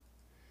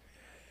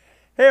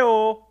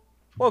Heyo!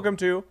 Welcome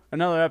to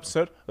another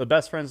episode of the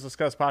Best Friends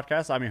Discuss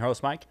podcast. I'm your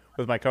host, Mike,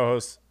 with my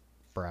co-host,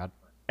 Brad.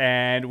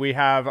 and we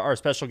have our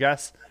special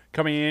guest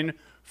coming in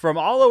from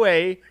all the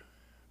way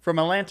from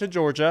Atlanta,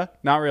 Georgia.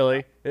 Not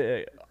really.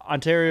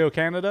 Ontario,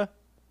 Canada.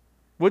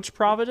 Which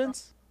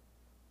Providence?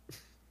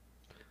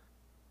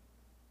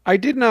 I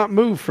did not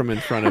move from in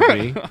front of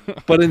me,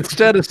 but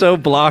instead a so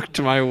blocked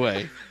my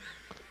way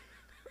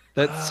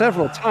that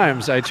several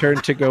times I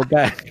turned to go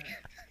back.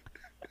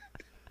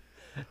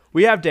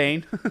 We have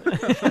Dane.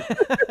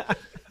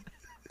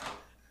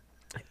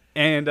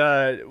 And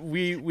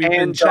we've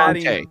been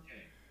chatting. Dante.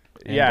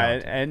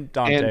 And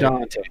Dante. And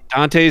Dante.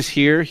 Dante's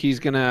here. He's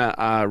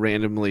gonna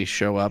randomly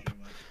show up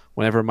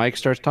whenever Mike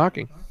starts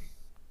talking.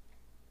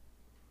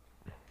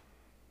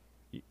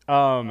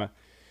 Because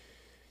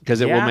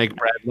it will make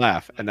Brad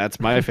laugh, and that's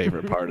my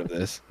favorite part of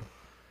this.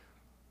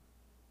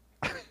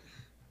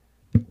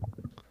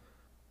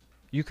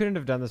 You couldn't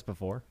have done this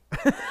before.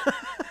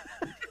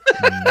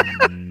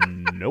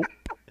 Nope.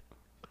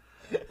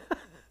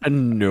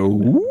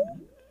 No.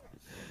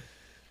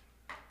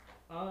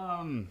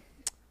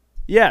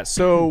 Yeah,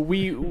 so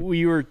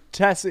we were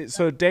testing.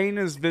 So Dane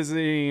is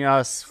visiting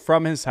us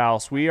from his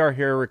house. We are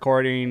here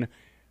recording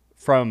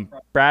from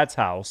Brad's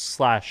house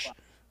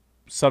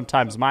 /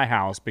 sometimes my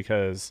house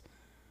because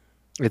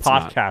It's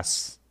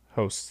podcast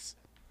hosts.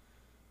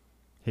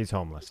 He's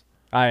homeless.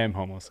 I am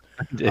homeless,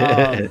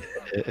 not.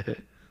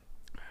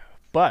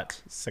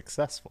 but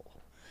successful.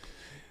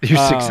 You're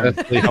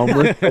successfully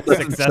homeless. That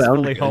doesn't sound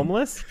Successfully good.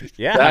 homeless?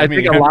 Yeah, I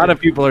mean, think a lot of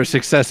people are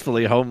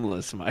successfully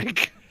homeless,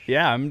 Mike.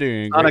 Yeah, I'm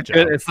doing a Not a great job.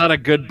 good, it's not a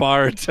good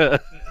bar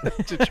to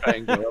try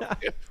and go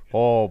up to.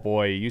 Oh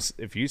boy,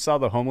 if you saw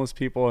the homeless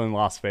people in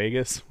Las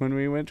Vegas when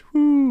we went,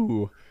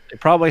 whoo. They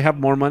probably have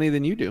more money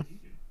than you do.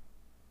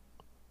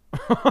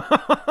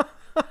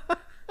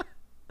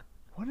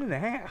 What an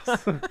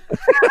ass.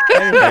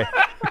 Anyway.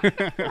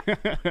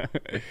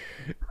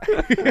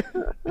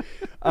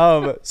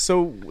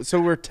 So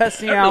we're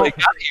testing out. Really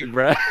got you,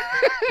 bro.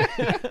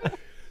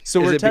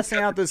 So Is we're it testing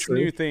because out this it's true?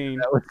 new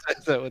thing.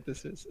 Is that what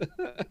this is?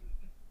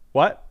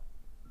 What?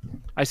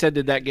 I said,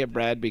 did that get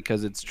Brad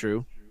because it's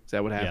true? Is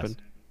that what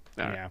happened?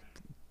 All right. Yeah,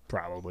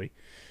 probably.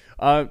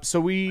 So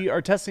we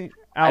are testing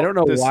out. I don't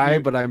know this why,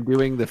 new- but I'm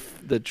doing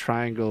the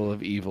triangle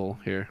of evil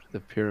here, the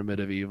pyramid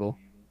of evil.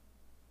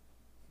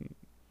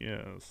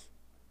 Yes.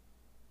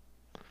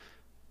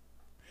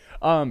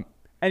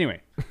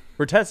 Anyway,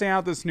 we're testing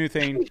out this new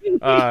thing.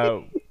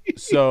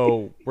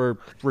 So we're How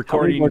many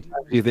recording. more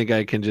times do you think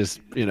I can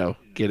just,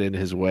 get in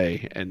his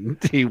way and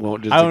he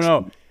won't just? I don't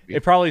know.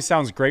 It probably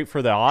sounds great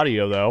for the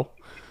audio, though.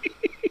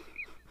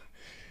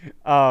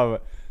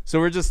 So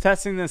we're just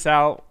testing this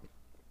out,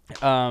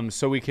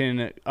 so we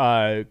can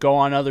go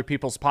on other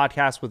people's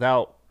podcasts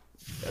without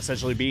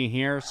essentially being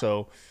here.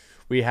 So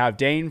we have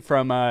Dane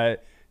from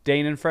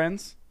Dane and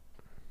Friends,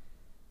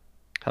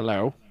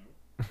 Hello.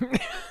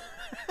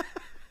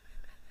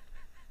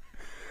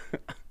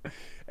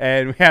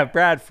 and we have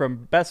Brad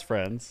from Best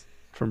Friends,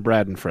 From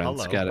Brad and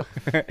Friends. Hello. Got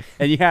it.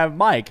 and you have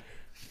Mike,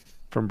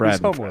 From who's Brad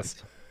and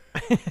homeless.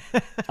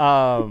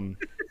 Friends.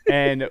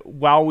 And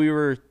while we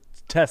were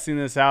testing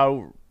this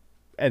out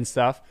and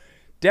stuff,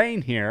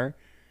 Dane here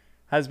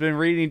has been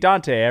reading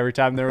Dante every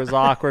time there was an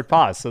awkward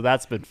pause, so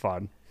that's been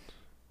fun.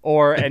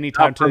 Or any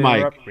time Not to for Mike.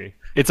 interrupt me.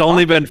 It's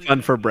only been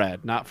fun for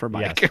Brad, not for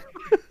Mike. Yes.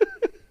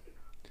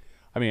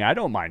 I mean, I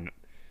don't mind.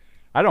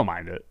 I don't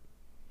mind it.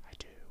 I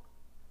do.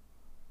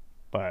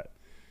 But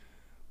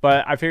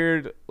I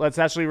figured let's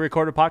actually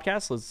record a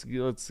podcast.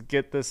 Let's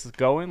get this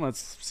going.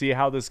 Let's see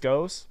how this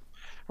goes.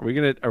 Are we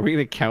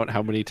gonna count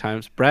how many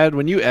times, Brad?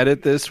 When you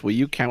edit this, will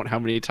you count how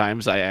many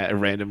times I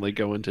randomly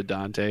go into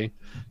Dante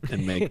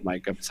and make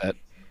Mike upset?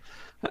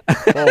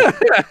 Well,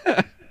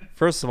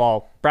 first of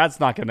all, Brad's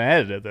not going to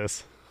edit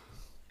this.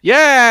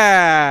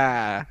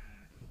 Yeah.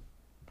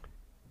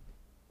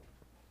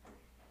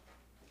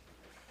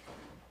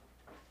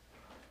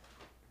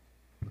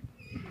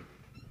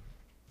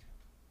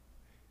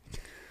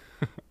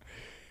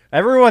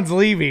 Everyone's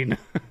leaving.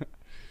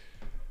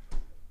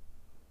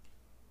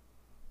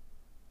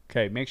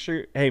 Okay, make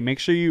sure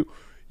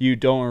you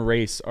don't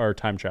erase our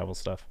time travel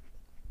stuff.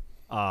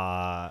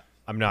 I'm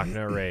not going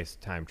to erase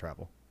time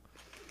travel.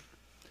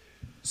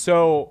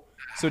 So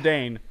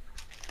Dane,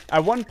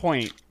 at one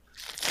point,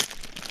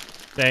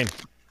 Dane,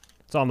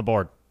 it's on the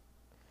board.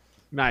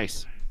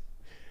 Nice.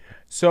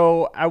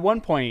 So at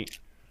one point,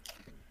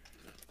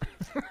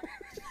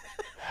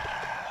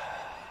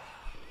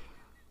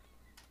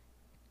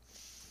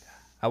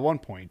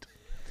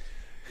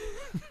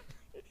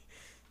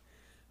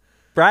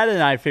 Brad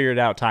and I figured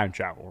out time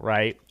travel,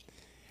 right?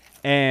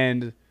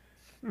 And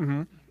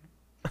I'm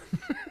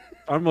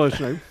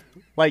listening.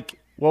 like,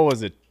 what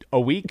was it? A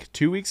week,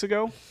 2 weeks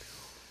ago,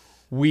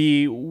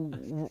 we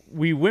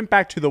went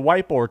back to the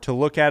whiteboard to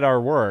look at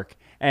our work,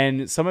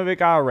 and some of it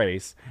got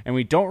erased, and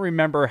we don't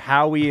remember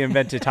how we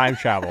invented time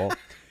travel.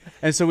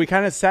 And so we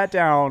kind of sat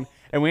down,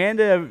 and we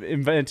ended up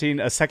inventing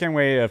a second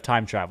way of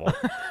time travel.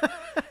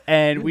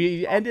 And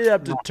we ended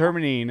up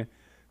determining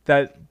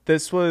that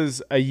this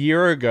was a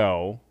year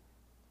ago.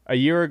 A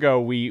year ago,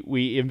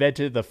 we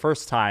invented the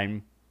first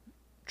time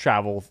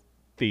travel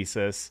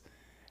thesis,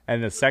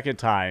 and the second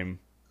time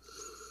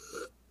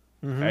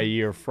a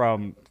year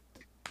from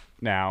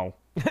now,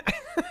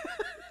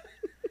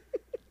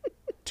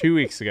 2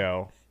 weeks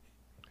ago.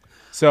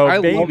 So I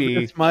love baby,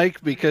 this,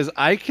 Mike, because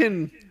I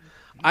can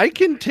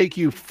take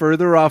you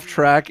further off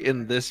track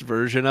in this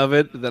version of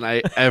it than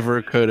I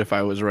ever could if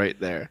I was right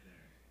there.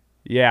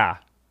 yeah,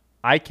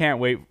 I can't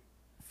wait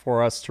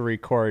for us to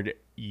record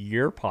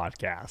your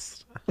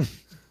podcast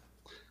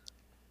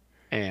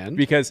And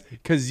because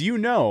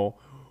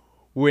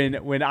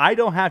when I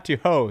don't have to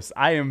host,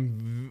 I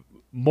am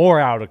more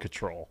out of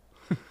control.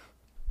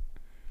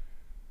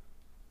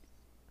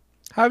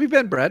 how have you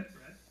been, Brett?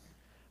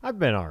 I've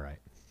been all right.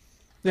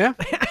 Yeah.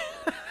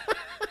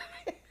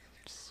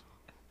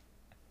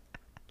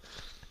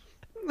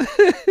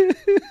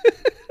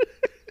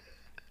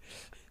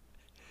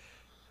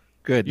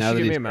 Good. Now should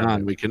that give he's me a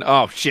gone, we can.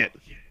 Oh shit!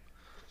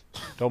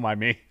 Don't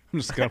mind me. I'm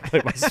just gonna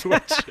play my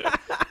Switch.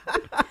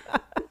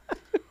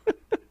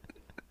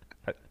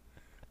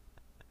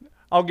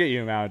 I'll get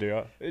you a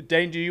Mountain Dew.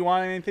 Dane, do you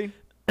want anything?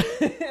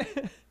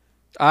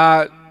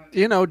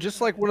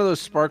 Just like one of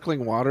those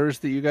sparkling waters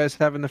that you guys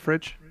have in the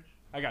fridge.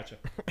 I got you.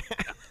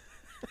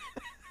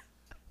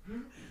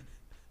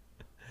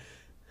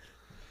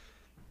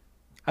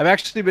 I've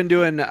actually been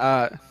doing.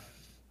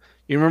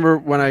 You remember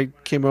when I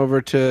came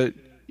over to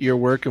your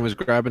work and was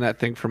grabbing that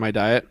thing for my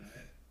diet?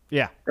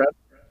 Yeah.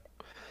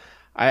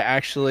 I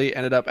actually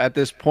ended up at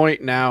this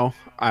point now.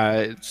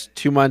 It's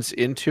 2 months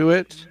into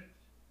it.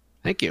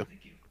 Thank you.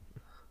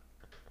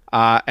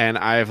 And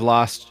I've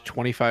lost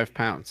 25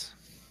 pounds.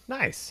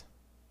 Nice.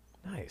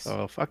 Nice.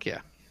 Oh, fuck yeah.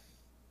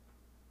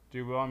 Do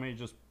you want me to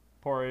just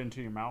pour it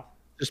into your mouth?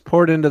 Just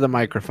pour it into the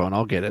microphone.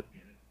 I'll get it.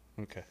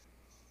 Okay.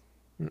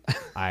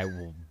 I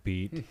will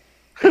beat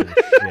the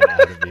shit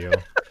out of you.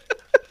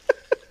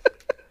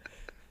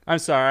 I'm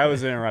sorry, I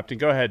was interrupting.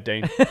 Go ahead,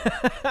 Dane.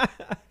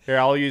 Here,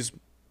 I'll use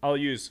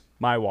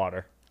my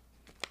water.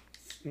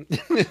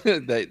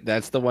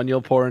 That's the one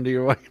you'll pour into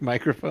your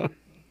microphone.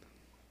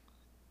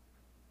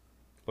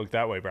 Look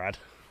that way, Brad.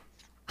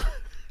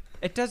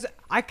 It does.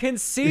 I can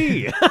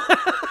see.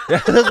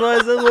 That's why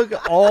I said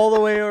look all the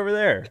way over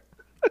there.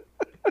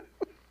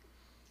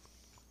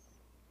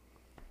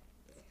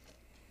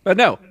 But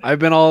no, I've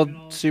been all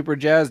super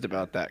jazzed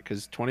about that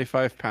because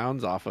 25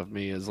 pounds off of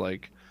me is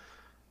like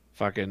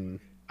fucking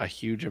a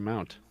huge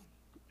amount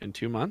in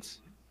 2 months.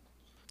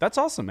 That's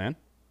awesome, man.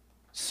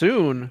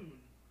 Soon,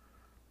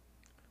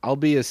 I'll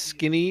be as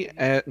skinny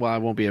as, well, I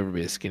won't be ever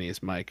be as skinny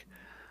as Mike,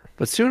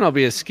 but soon I'll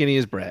be as skinny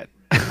as Brad.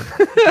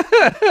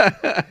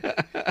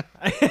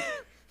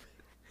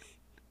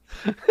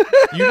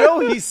 You know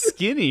he's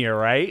skinnier,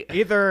 right?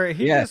 Either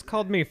he Yeah. just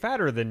called me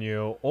fatter than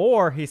you,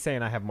 or he's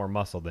saying I have more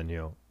muscle than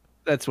you.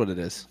 That's what it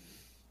is.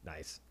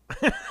 Nice.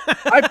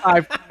 High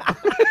five.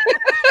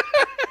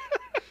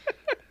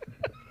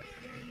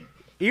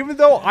 Even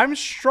though I'm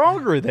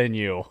stronger than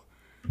you.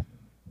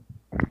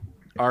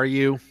 Are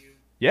you?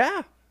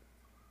 Yeah.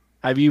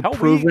 Have you Hell, we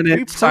proven proved it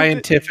it.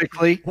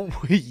 scientifically?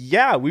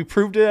 Yeah, we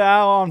proved it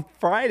out on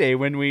Friday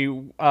when we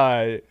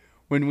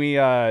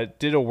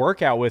did a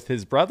workout with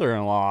his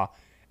brother-in-law,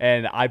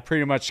 and I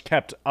pretty much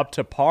kept up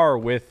to par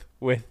with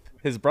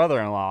his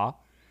brother-in-law,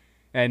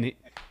 and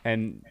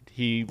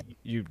he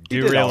You He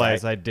do did all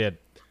realize right. I did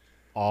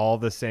all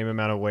the same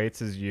amount of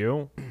weights as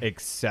you,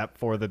 except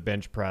for the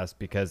bench press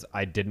because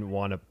I didn't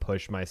want to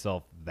push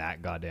myself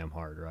that goddamn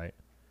hard, right?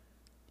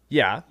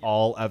 yeah,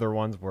 All other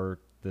ones were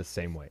the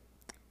same weight.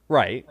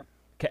 right.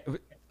 Okay.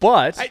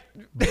 But I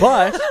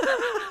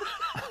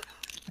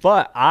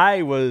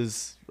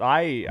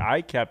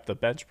kept the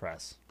bench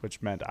press,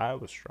 which meant I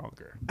was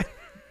stronger.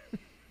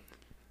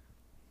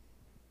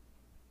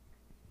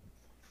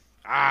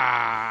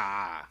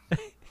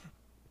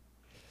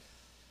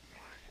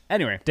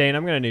 Anyway, Dane,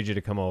 I'm going to need you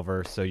to come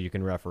over so you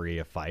can referee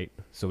a fight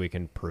so we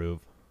can prove.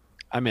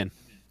 I'm in.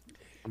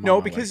 I'm no,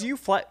 on my because way. you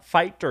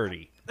fight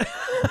dirty.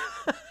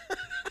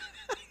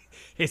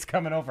 He's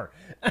coming over.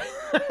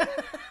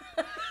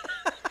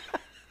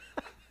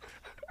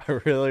 I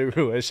really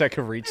wish I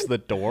could reach the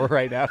door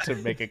right now to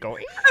make it go.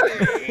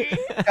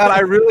 God, I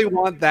really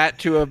want that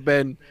to have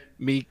been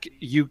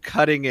you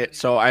cutting it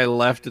so I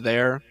left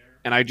there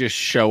and I just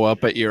show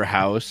up at your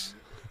house.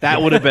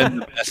 That would have been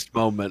the best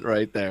moment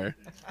right there.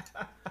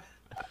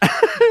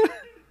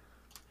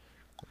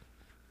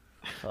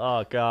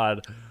 Oh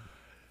God,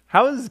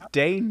 how is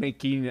Dane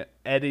making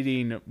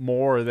editing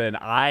more than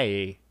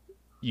I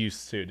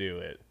used to do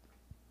it?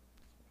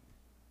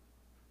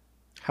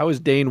 How is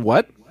Dane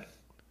what?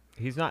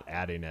 He's not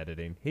adding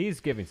editing. He's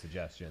giving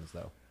suggestions,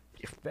 though.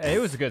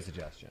 It was a good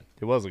suggestion.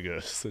 It was a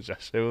good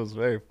suggestion. It was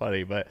very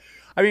funny, but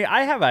I mean,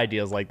 I have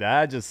ideas like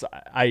that.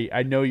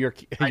 I know your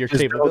Just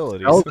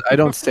capabilities. I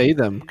don't say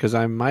them because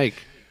I'm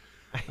Mike.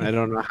 I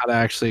don't know how to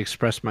actually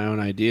express my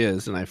own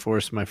ideas, and I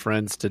force my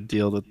friends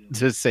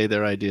to say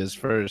their ideas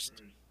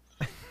first.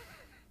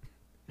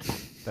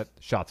 That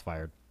shot's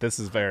fired. This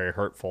is very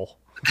hurtful.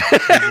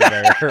 This is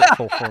very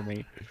hurtful for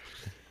me.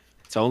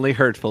 It's only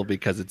hurtful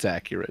because it's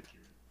accurate.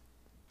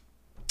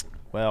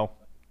 Well,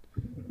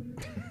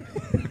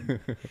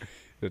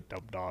 the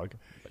dumb dog.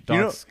 Dog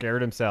You know-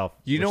 scared himself.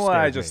 You which know what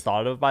I scared just me.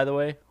 thought of, by the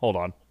way? Hold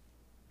on.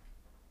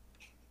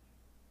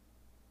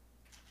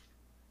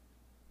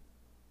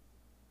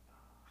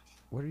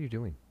 What are you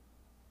doing?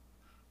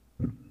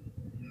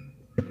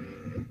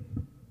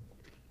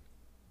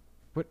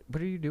 What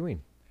are you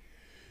doing?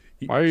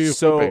 Why are you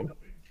so? flipping?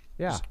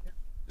 Yeah.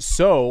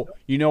 So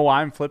you know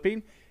why I'm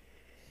flipping?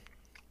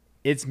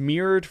 It's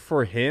mirrored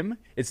for him.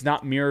 It's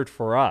not mirrored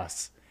for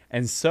us,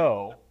 and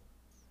so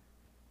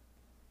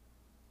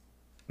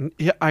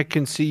Yeah, I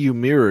can see you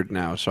mirrored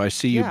now, so I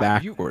see you Yeah,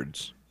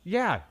 backwards.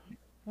 Yeah.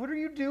 What are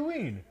you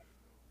doing?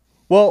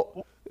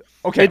 well.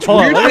 Okay, It's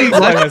hold on, let me weirdly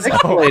explain less this.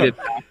 pixelated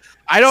now.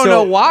 I don't So-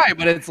 know why,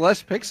 but it's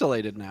less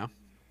pixelated now.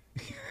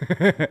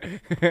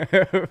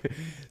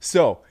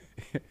 so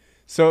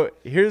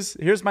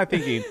here's my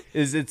thinking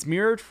is it's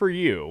mirrored for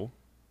you,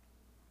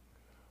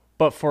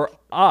 but for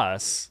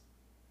us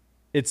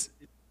it's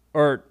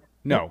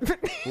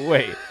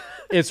wait,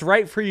 it's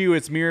right for you,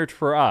 it's mirrored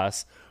for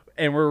us,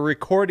 and we're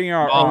recording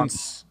our Wrong. own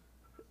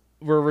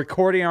we're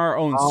recording our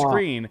own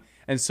screen,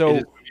 and It so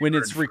is when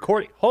it's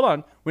recording, hold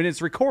on, when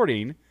it's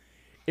recording,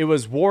 it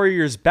was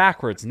Warriors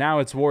backwards, now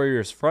it's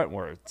Warriors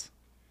frontwards.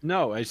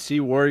 No, I see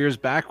Warriors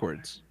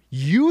backwards.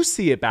 You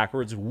see it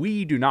backwards,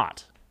 we do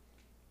not.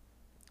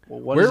 Well,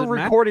 what does We're it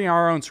matter? recording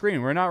our own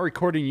screen. We're not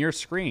recording your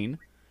screen.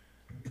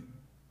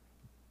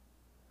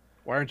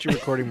 Why aren't you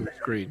recording my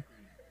screen?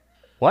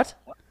 What?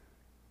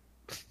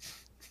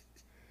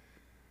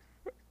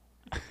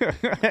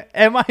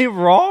 Am I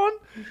wrong?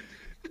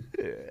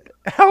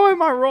 How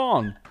am I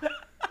wrong?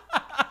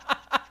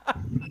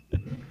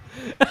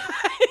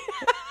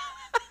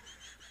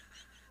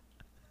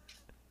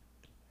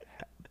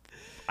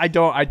 I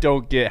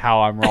don't get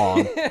how I'm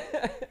wrong.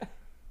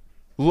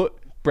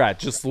 Look, Brad,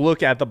 just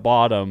look at the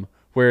bottom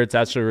where it's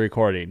actually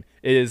recording.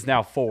 It is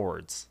now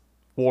forwards.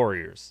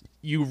 Warriors.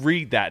 You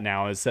read that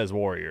now, it says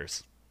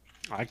Warriors.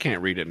 I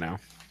can't read it now.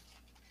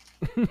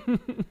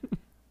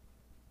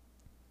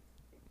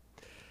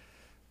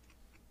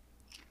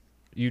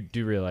 You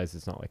do realize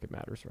it's not like it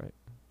matters, right?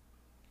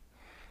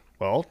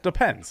 Well,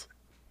 depends.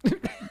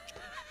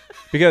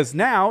 Because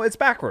now it's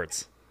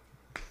backwards.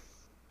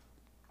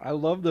 I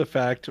love the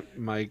fact,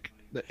 Mike,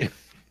 that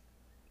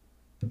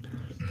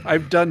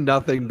I've done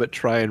nothing but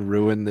try and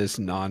ruin this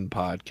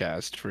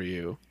non-podcast for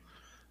you.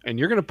 And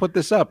you're going to put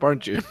this up,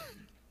 aren't you?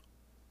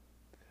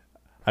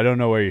 I don't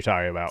know what you're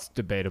talking about. It's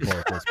debatable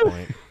at this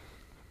point.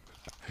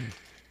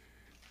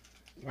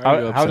 Why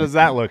are you How does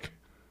upside- that look?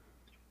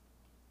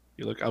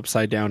 You look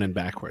upside down and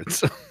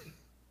backwards.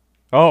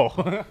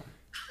 Oh.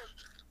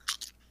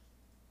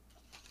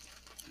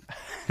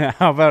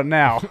 How about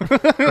now?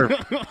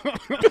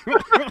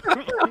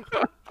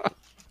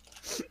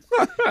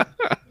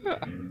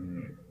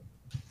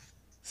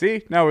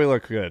 See? Now we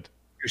look good.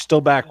 You're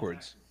still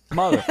backwards.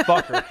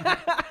 Motherfucker.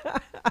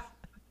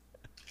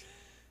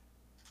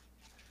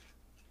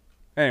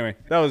 Anyway,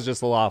 that was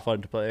just a lot of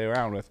fun to play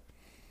around with.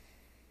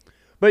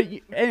 But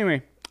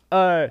anyway,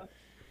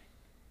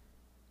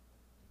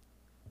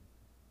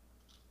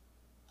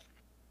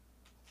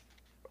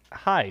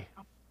 hi.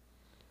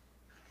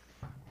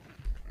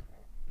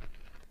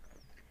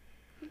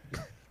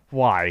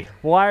 Why?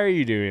 Why are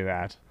you doing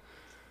that?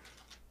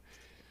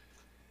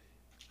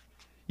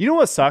 You know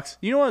what sucks?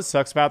 You know what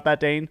sucks about that,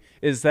 Dane?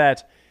 Is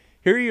that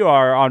here you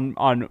are on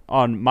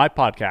my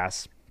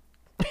podcast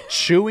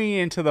chewing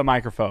into the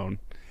microphone.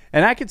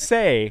 And I could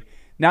say,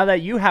 now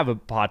that you have a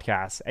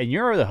podcast and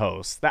you're the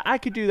host, that I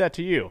could do that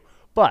to you.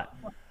 But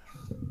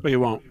But you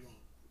won't.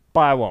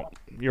 I won't.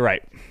 You're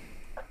right.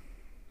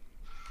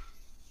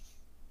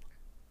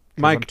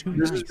 Mike, too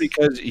this is nice.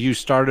 because you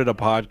started a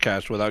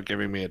podcast without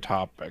giving me a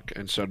topic.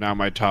 And so now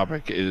my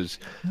topic is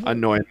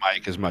annoying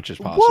Mike as much as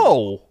possible.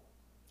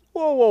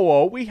 Whoa.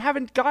 Whoa. We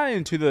haven't gotten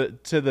into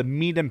the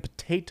meat and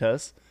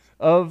potatoes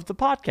of the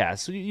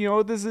podcast. You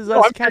know, this is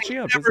us catching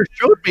up. You never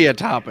showed me a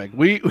topic.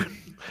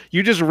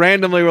 You just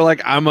randomly were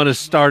like, I'm going to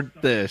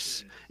start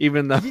this.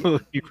 Even though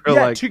you were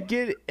Yeah, like, to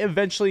get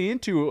eventually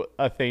into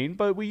a thing,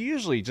 but we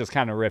usually just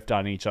kind of riffed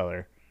on each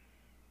other.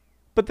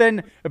 But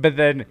then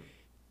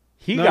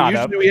he no, got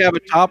usually up. we have a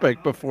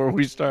topic before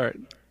we start.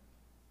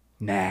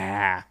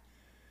 Nah.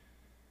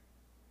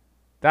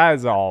 That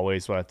is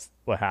always what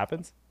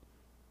happens.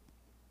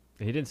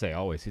 He didn't say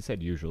always. He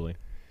said usually.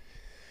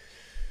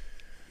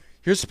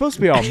 You're supposed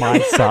to be on my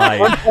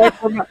side.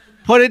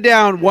 Put it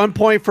down. 1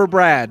 point for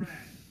Brad.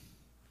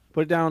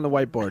 Put it down on the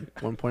whiteboard.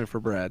 1 point for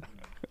Brad.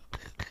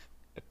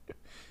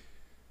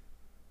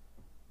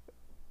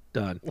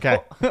 Done. Okay.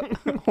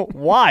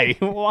 Why?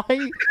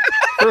 Why?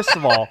 First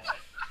of all.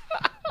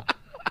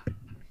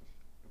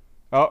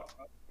 Oh.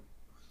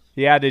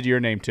 He added your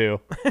name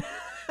too.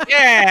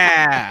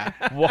 Yeah.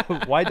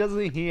 Why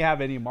doesn't he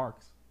have any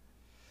marks?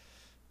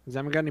 Because I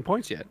haven't got any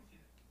points yet.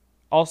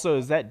 Also,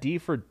 is that D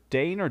for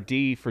Dane or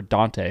D for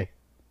Dante?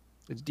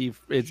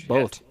 It's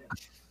both.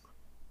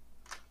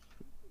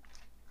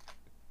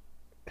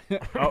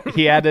 Oh,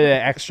 he added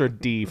an extra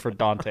D for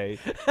Dante.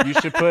 You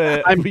should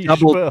put, I'm you should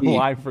double put a D.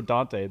 line for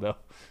Dante, though.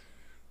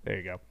 There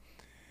you go.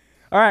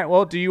 All right.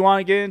 Well, do you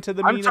want to get into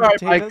the I'm meat sorry, and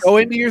potatoes? Mike. Go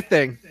into your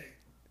thing.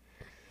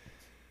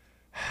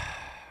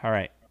 All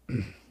right.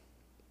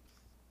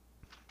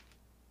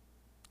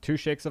 2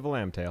 shakes of a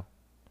lamb tail.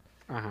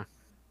 Uh-huh.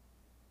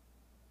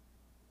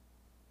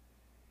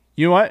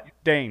 You know what,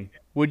 Dane?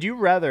 Would you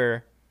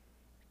rather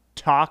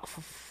talk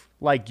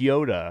like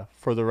Yoda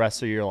for the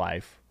rest of your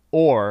life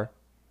or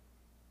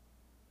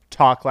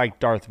talk like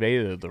Darth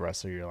Vader the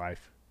rest of your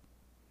life?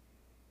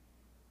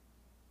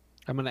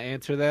 I'm going to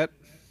answer that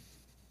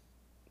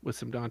with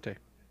some Dante.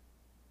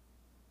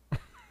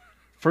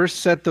 First,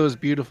 set those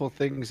beautiful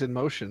things in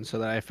motion so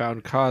that I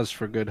found cause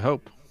for good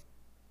hope.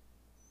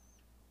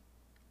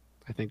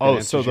 I think. That Oh,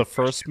 answers so your the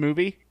question. first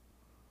movie?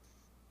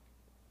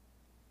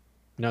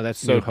 No, that's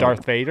So New Hope.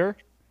 Darth Vader?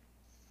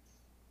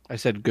 I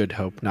said good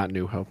hope, not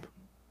New Hope.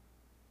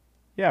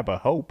 Yeah, but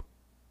hope.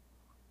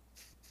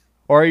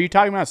 Or are you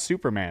talking about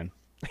Superman?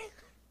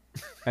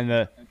 And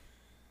the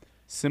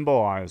symbol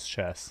on his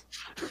chest.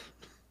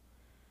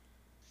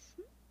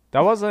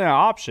 That wasn't an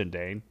option,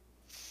 Dane.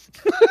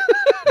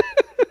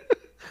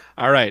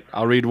 All right,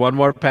 I'll read one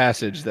more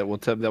passage that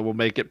will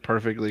make it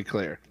perfectly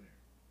clear.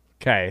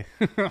 Okay.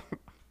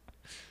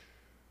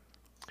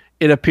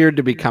 It appeared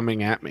to be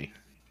coming at me.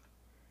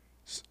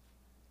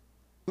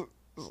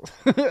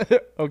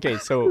 Okay,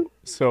 so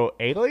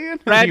alien?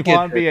 Brad You gets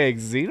want to be it. a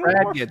Brad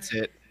xenomorph? gets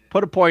it.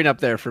 Put a point up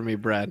there for me,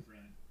 Brad.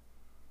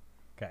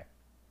 Okay.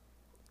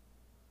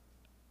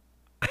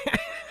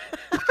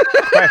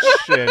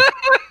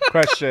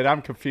 Question.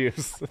 I'm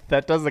confused.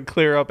 That doesn't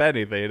clear up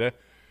anything.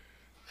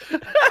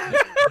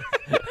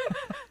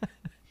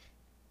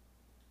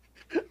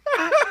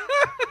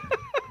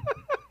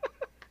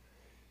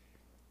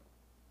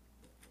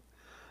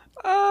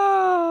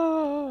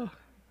 Oh,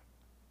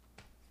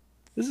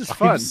 this is I'm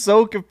fun.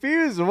 so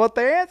confused with what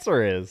the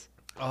answer is.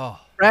 Oh.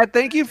 Brad,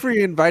 thank you for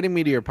inviting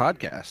me to your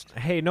podcast.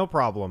 Hey, no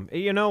problem.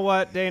 You know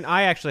what, Dane?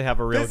 I actually have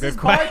a real This good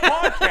is my question.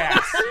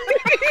 podcast.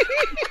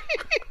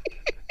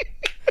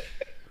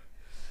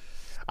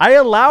 I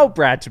allow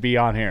Brad to be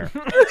on here.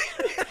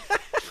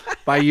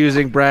 By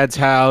using Brad's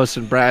house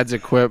and Brad's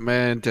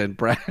equipment and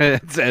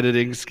Brad's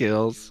editing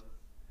skills.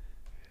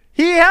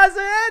 He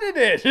hasn't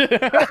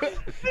edited.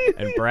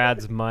 And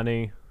Brad's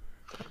money.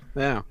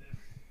 Yeah.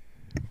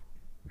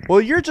 Well,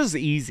 you're just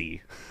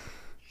easy.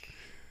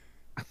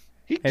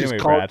 He just Anyway,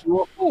 called Brad.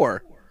 you a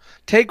whore.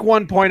 Take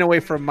 1 point away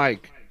from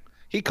Mike.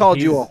 He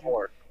called you a He's-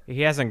 whore.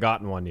 He hasn't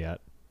gotten one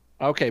yet.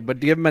 Okay, but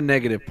give him a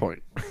negative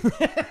point.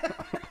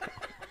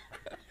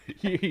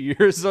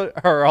 Yours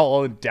are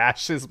all in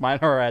dashes. Mine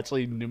are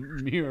actually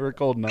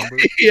numerical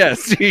numbers.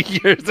 Yes,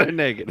 yours are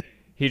negative.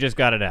 He just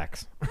got an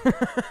X.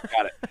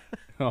 Got it.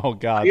 Oh,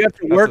 God. You have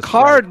to That's work a strike.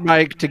 hard,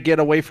 Mike, to get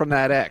away from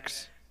that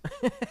X.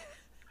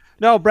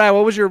 No, Brad,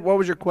 what was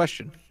your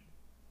question?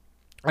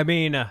 I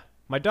mean,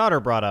 my daughter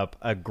brought up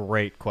a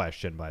great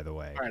question, by the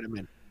way. All right, I'm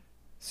in.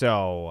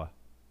 So,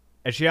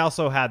 and she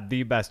also had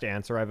the best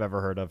answer I've ever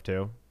heard of,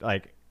 too.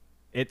 Like,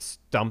 it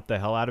stumped the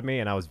hell out of me,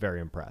 and I was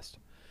very impressed.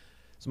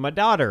 So my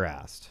daughter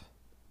asked,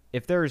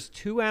 if there's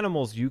 2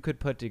 animals you could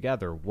put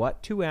together,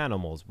 what 2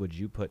 animals would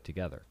you put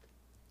together?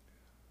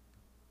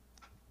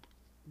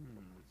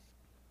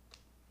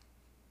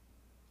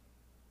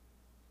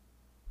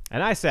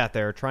 And I sat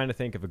there trying to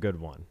think of a good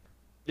one.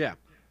 Yeah.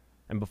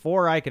 And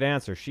before I could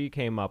answer, she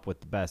came up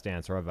with the best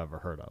answer I've ever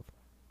heard of.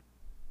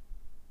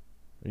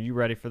 Are you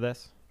ready for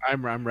this?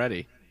 I'm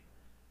ready.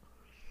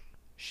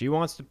 She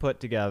wants to put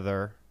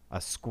together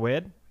a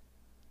squid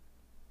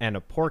and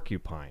a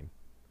porcupine.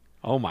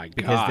 Oh my god.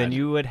 Because then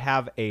you would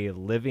have a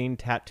living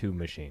tattoo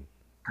machine.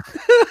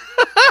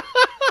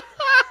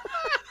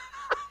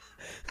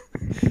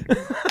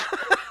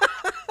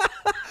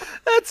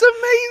 That's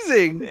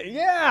amazing.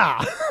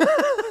 Yeah.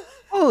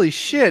 Holy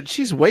shit,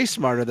 she's way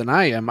smarter than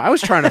I am. I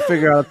was trying to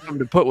figure out something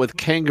to put with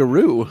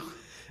kangaroo.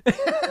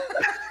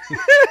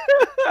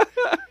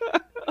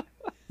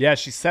 Yeah,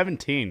 she's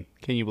 17.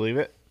 Can you believe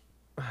it?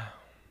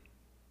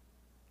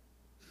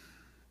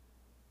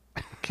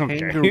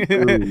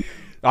 Kangaroo.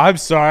 I'm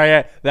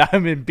sorry that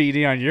I've been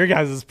beating on your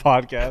guys'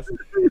 podcast.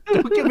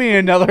 Don't give me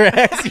another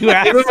X, you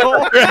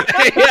asshole.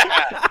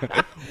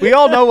 Yeah. We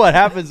all know what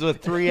happens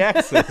with 3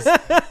 X's.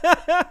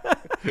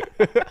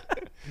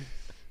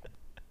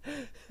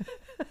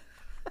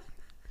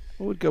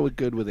 What would go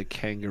good with a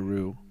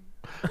kangaroo?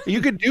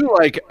 You could do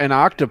like an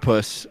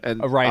octopus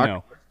and A rhino.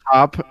 octopus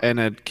top and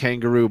a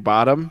kangaroo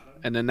bottom,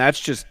 and then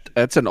that's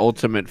an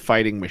ultimate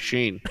fighting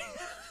machine.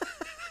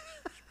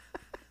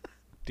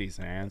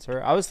 Decent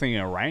answer. I was thinking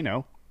a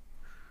rhino.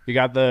 You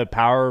got the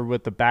power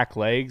with the back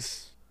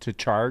legs to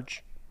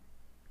charge.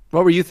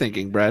 What were you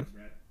thinking, Brad?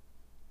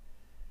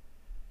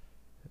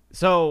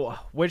 So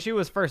when she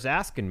was first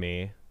asking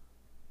me,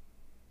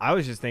 I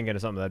was just thinking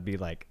of something that'd be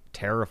like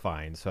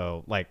terrifying.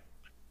 So like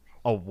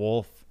a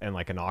wolf and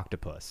like an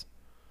octopus.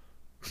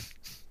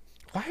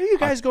 Why are you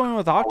guys going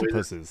with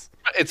octopuses?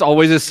 It's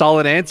always a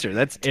solid answer.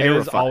 That's It is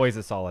terrifying. always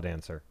a solid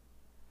answer.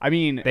 I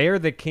mean, They are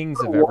the kings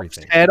of Wolf's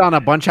everything. head on a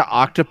bunch of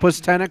octopus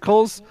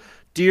tentacles.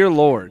 Dear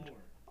Lord.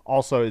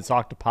 also it's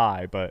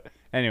octopi, but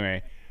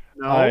anyway.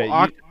 No, you-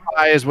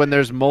 octopi is when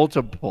there's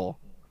multiple.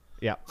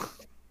 Yeah.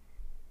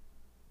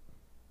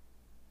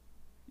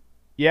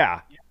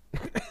 yeah.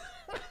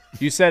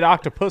 You said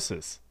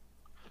octopuses.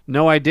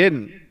 No, I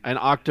didn't. An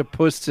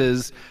octopus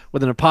is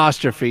with an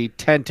apostrophe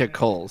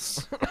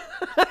tentacles.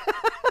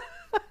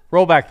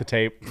 Roll back the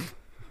tape.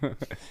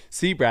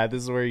 See, Brad,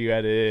 this is where you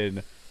edit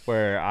in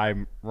where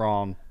I'm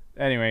wrong.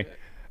 Anyway,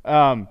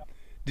 did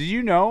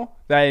you know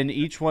that in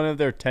each one of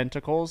their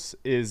tentacles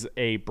is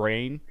a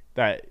brain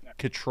that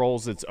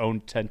controls its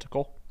own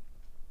tentacle?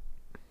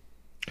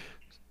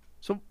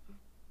 So,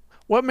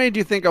 what made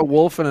you think a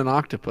wolf and an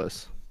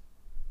octopus?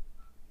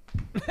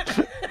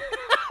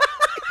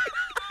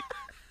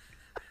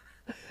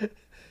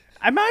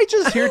 Am I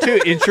just here to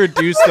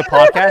introduce the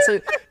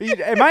podcast?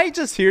 Am I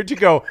just here to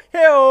go,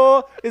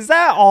 hey, is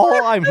that all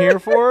I'm here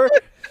for?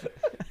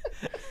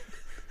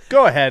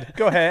 Go ahead.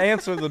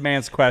 Answer the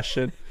man's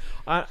question.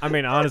 I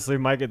mean, honestly,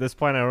 Mike, at this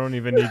point, I don't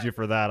even need you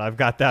for that. I've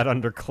got that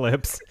under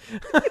clips.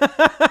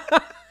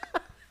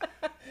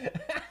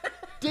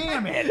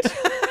 Damn it.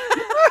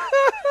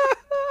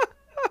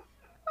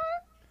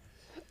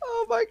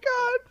 Oh my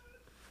god.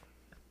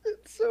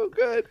 It's so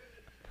good.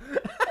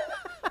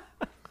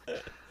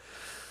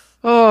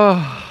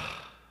 Oh.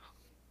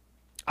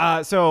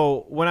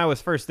 So when I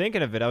was first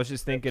thinking of it, I was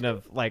just thinking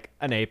of like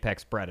an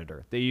apex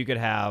predator that you could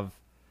have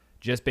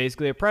just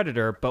basically a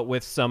predator, but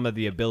with some of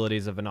the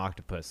abilities of an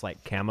octopus,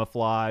 like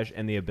camouflage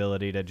and the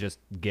ability to just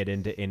get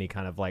into any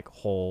kind of like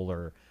hole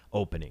or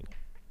opening.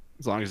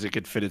 As long as it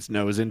could fit its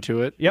nose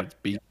into it. Yep. Its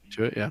beak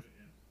into it, yeah.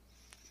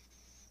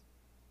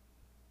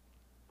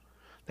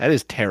 That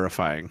is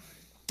terrifying.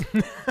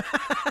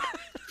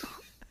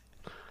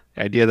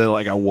 The idea that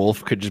like a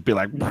wolf could just be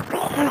like,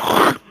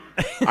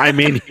 I'm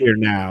in here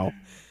now.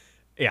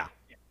 Yeah.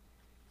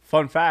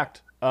 Fun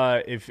fact,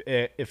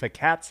 if a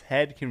cat's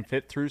head can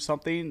fit through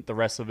something, the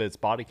rest of its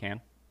body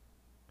can.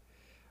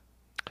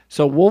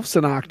 So wolves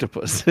and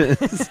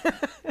octopuses.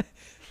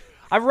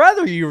 I'd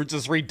rather you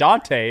just read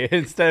Dante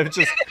instead of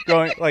just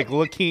going, like,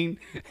 looking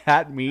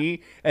at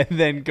me and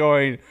then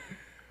going,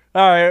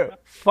 all right,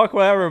 fuck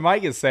whatever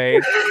Mike is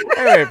saying.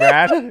 Anyway,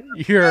 Brad,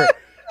 you're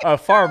a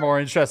far more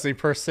interesting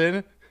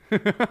person.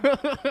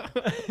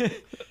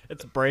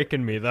 It's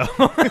breaking me, though.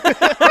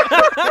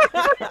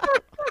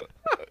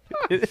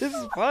 It is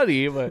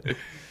funny, but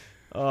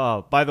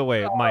Oh, by the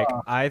way, Mike,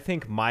 I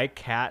think my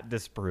cat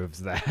disproves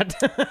that.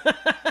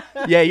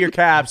 yeah, your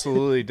cat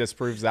absolutely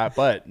disproves that,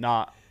 but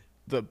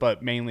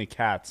but mainly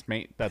cats.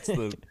 That's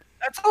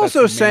That's also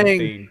the main saying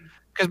thing.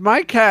 because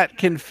my cat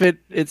can fit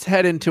its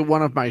head into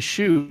one of my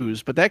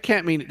shoes, but that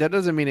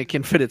doesn't mean it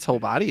can fit its whole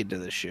body into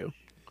the shoe.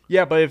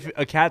 Yeah, but if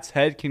a cat's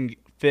head can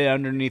fit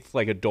underneath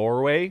like a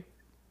doorway,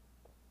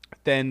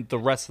 then the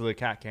rest of the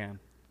cat can.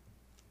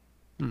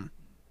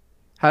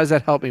 How does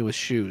that help me with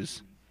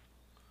shoes?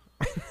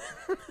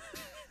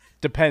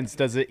 Depends.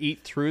 Does it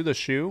eat through the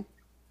shoe?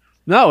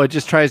 No, it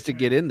just tries to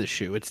get in the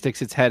shoe. It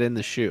sticks its head in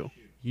the shoe.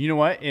 You know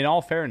what? In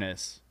all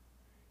fairness,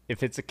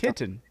 if it's a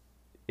kitten,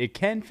 it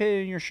can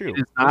fit in your shoe. It is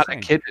Just not a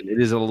saying. kitten. It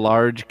is a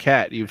large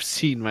cat. You've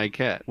seen my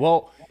cat.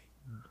 Well,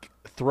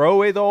 throw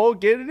away the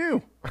old, get a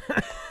new.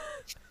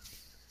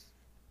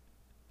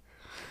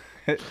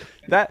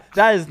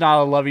 That is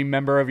not a loving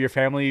member of your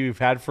family you've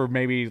had for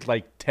maybe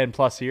like 10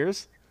 plus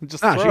years.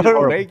 Just No, throw she's it away,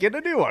 horrible. get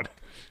a new one.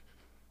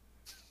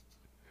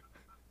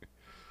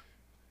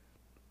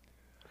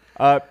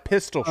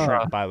 Pistol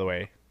shrimp, by the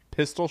way.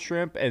 Pistol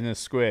shrimp and the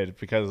squid,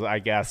 because I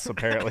guess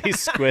apparently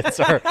squids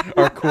are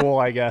cool,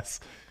 I guess.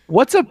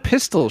 What's a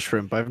pistol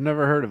shrimp? I've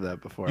never heard of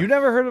that before. You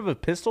never heard of a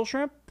pistol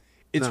shrimp?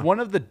 It's No. one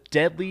of the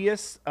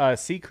deadliest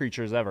sea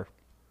creatures ever.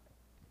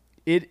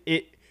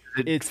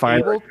 It's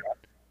fire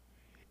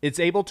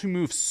able to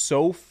move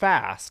so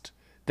fast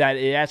that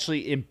it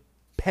actually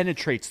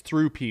penetrates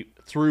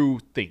through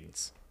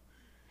things.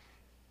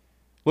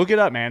 Look it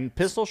up, man.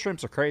 Pistol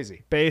shrimps are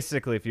crazy.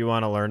 Basically, if you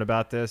want to learn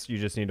about this, you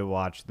just need to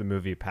watch the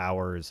movie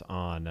Powers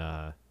on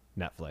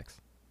Netflix.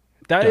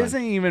 That Done.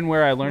 isn't even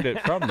where I learned it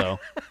from, though.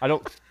 I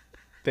don't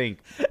think.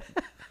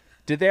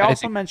 Did they I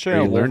also think mention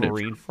where a you learned it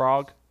Wolverine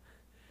frog?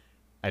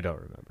 I don't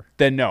remember.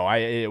 Then no,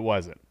 it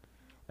wasn't.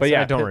 But But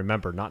yeah, I don't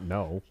remember, not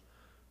know.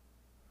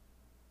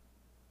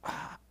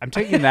 I'm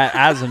taking that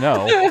as a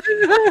no.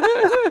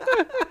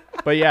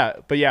 But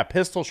yeah,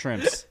 pistol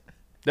shrimps.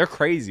 They're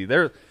crazy.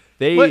 They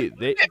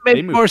It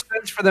made move. more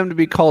sense for them to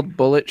be called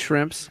bullet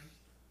shrimps.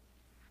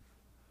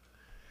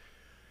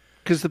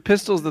 Because the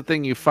pistol's the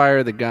thing you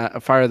fire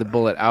the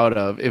bullet out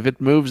of. If it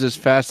moves as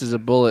fast as a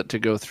bullet to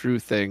go through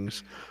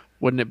things,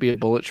 wouldn't it be a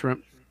bullet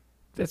shrimp?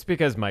 That's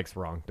because Mike's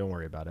wrong. Don't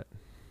worry about it.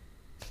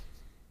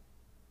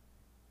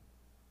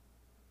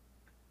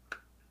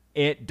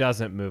 It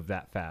doesn't move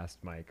that fast,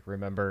 Mike.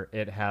 Remember,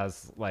 it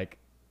has like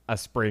a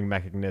spring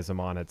mechanism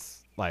on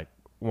its like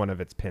one of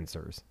its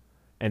pincers.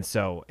 And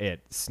so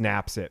it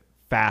snaps it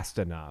fast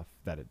enough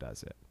that it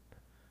does it.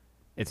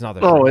 It's not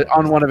the Oh, shriek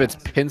on noise one that of its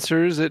falls.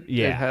 pincers, it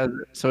Yeah. has.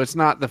 So it's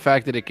not the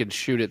fact that it can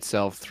shoot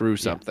itself through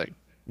something.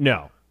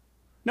 No.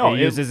 No, it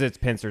uses its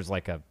pincers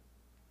like a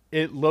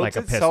it loads like a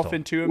itself pistol.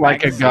 into a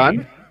Like a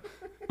magazine,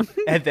 gun?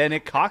 and then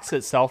it cocks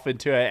itself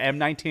into an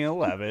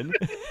M1911,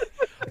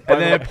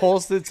 and then it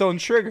pulls its own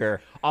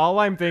trigger. All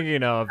I'm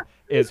thinking of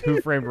is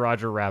Who Framed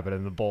Roger Rabbit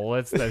and the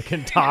bullets that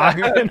can talk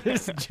and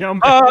just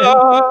jump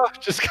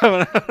in. Just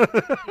coming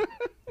out.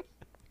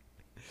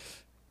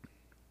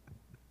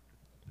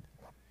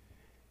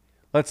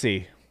 Let's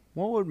see.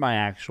 What would my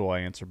actual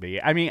answer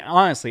be? I mean,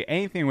 honestly,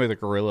 anything with a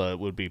gorilla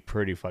would be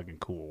pretty fucking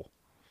cool.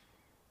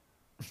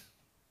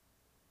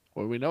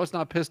 Well, we know it's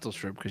not pistol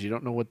shrimp because you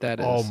don't know what that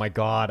is. Oh my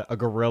god, a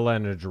gorilla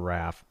and a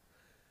giraffe.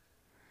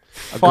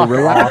 A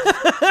gorilla?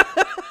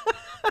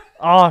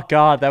 Oh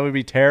god, that would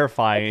be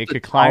terrifying. It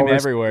could climb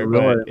Tallest everywhere,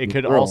 gorilla but in it the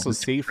could world. also It's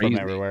see from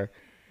crazy. everywhere.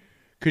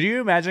 Could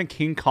you imagine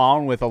King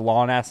Kong with a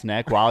long ass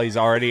neck while he's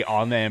already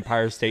on the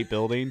Empire State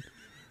Building?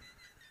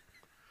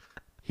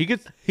 He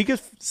could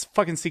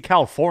fucking see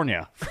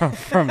California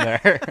from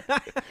there.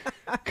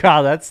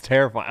 God, that's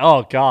terrifying.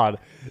 Oh god,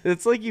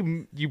 it's like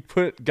you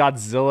put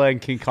Godzilla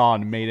and King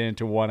Kong and made it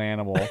into one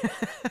animal.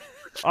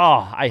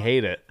 Oh, I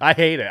hate it. I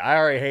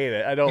already hate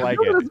it. I don't like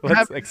Gorilla it. doesn't have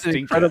Let's an extinct it.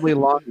 incredibly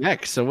long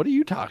neck. So what are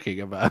you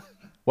talking about?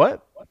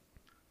 What?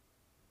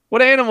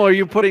 What animal are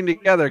you putting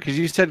together? Because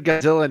you said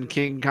Godzilla and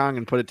King Kong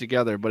and put it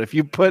together. But if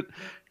you put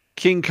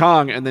King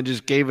Kong and then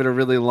just gave it a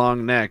really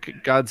long neck,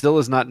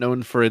 Godzilla's not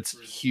known for its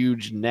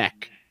huge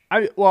neck.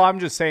 I'm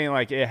just saying,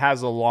 like, it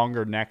has a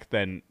longer neck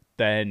than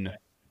King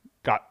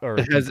Kong.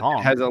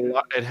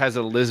 It has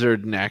a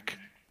lizard neck.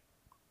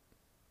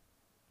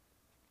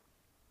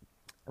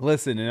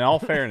 Listen, in all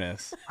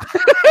fairness,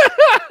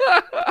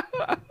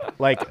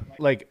 like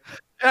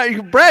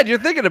Yeah, Brad, you're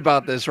thinking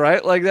about this,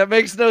 right? Like that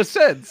makes no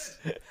sense.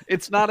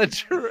 It's not a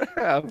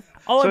giraffe.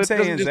 all I'm it saying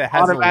doesn't is just it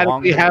has a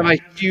automatically longer have neck.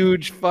 a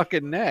huge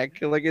fucking neck.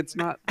 Like it's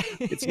not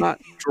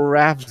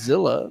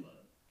Giraffezilla.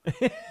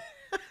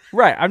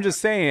 Right. I'm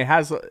just saying it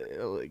has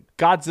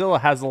Godzilla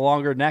has a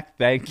longer neck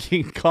than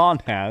King Kong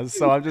has.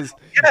 So I'm just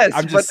Yes,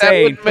 I'm but just that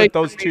saying would make put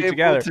those me two able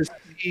together. To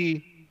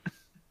see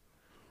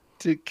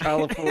to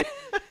California.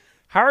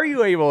 How are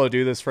you able to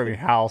do this from your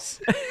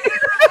house?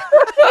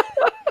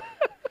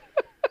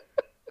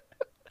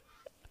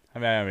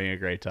 I'm having a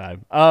great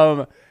time.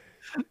 Oh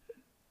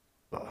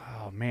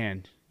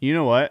man, you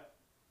know what?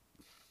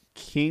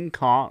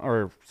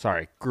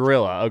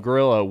 Gorilla, a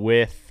gorilla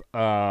with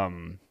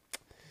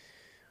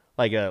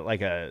like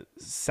a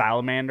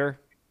salamander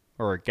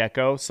or a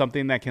gecko,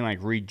 something that can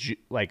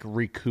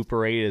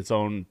recuperate its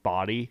own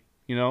body.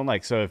 You know,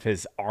 like so if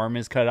his arm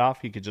is cut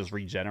off, he could just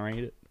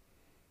regenerate it,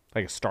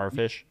 like a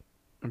starfish.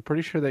 I'm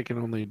pretty sure they can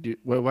only do.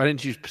 Well, why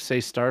didn't you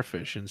say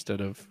starfish instead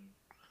of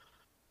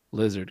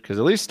lizard? Because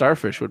at least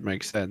starfish would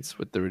make sense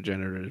with the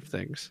regenerative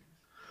things.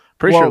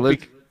 Pretty sure Well,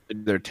 lizards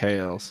do their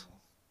tails.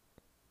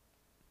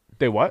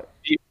 They what?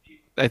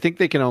 I think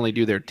they can only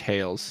do their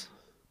tails.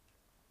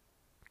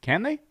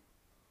 Can they?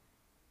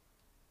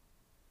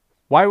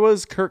 Why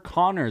was Kurt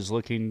Connors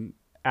looking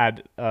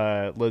at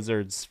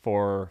lizards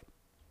for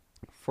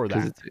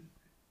that?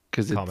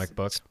 Because it's Comic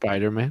book.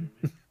 Spider-Man.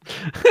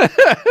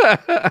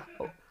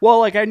 Well,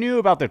 like I knew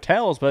about their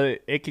tails, but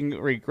it can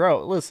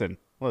regrow. Listen.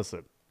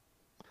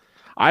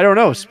 I don't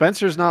know.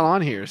 Spencer's not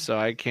on here, so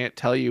I can't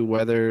tell you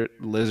whether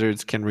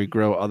lizards can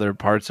regrow other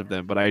parts of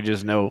them. But I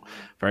just know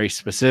very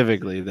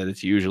specifically that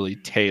it's usually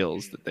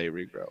tails that they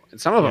regrow,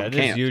 and some of Yeah, them it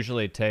is can't.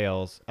 usually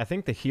tails. I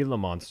think the Gila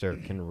monster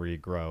can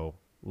regrow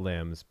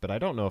limbs, but I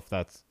don't know if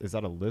is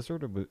that a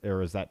lizard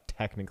or is that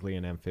technically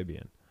an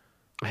amphibian?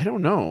 I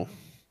don't know.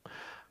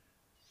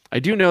 I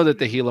do know that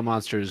the Gila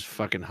monster is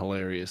fucking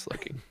hilarious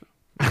looking.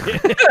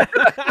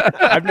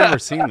 I've never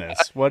seen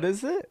this. What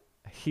is it?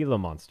 Gila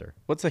monster.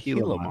 What's a Gila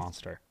Gila monster.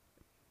 monster?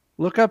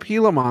 Look up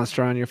Gila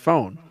monster on your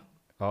phone.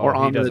 Oh, Or he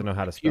on the doesn't know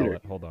how to spell computer.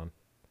 it. Hold on.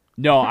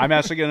 No, I'm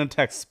actually gonna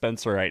text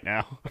Spencer right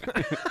now.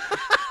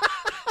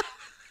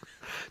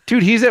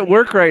 Dude, he's at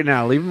work right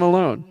now. Leave him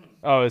alone.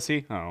 Oh, is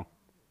he? Oh,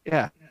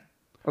 Yeah.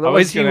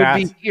 Otherwise, he would gonna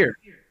be ask- here.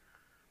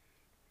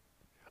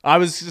 I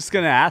was just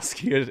gonna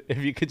ask you if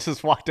you could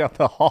just walk down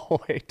the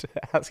hallway to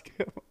ask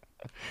him.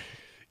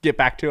 Get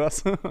back to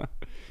us.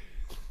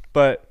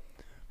 But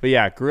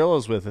yeah,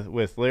 gorillas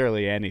with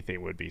literally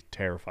anything would be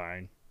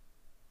terrifying.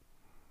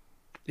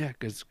 Yeah,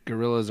 because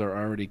gorillas are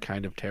already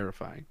kind of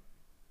terrifying.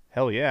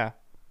 Hell yeah.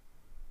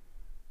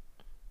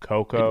 They'd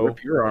Coco.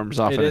 rip your arms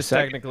off It in a is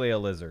second. technically a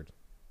lizard.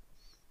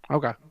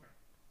 Okay.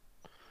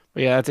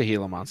 But yeah, that's a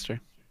Gila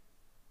monster.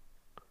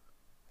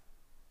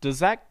 Does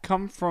that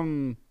come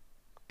from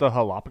the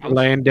Galapagos?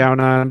 Laying down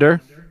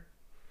under.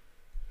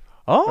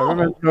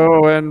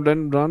 Oh, And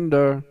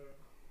under.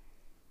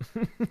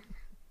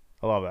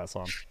 I love that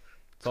song.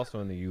 It's also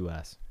in the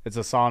U.S. It's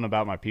a song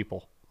about my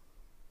people.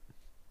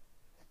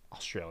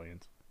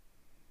 Australians.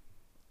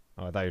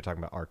 Oh, I thought you were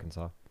talking about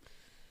Arkansas.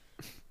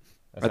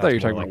 I thought you were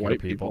talking about your white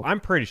people. I'm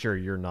pretty sure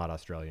you're not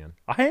Australian.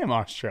 I am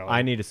Australian.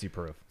 I need to see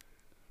proof.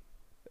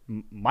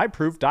 My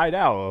proof died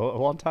out a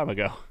long time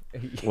ago.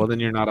 Well, then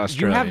you're not You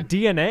Australian. have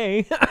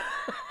DNA.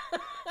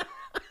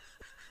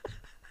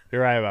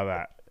 You're right about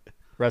that.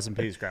 Rest in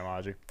peace,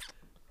 Grandma.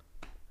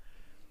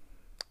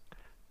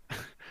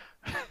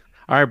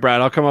 All right,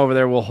 Brad, I'll come over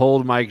there. We'll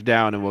hold Mike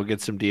down and we'll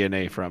get some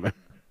DNA from him.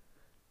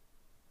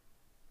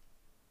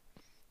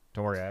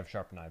 Don't worry, I have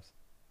sharp knives.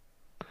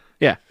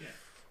 Yeah.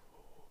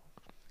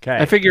 Okay.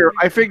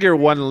 I figure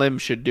one limb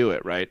should do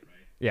it, right?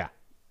 Yeah.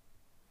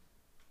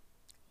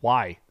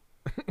 Why?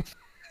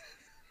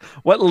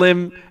 What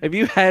limb, if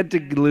you had to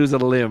lose a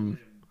limb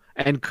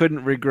and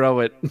couldn't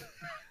regrow it,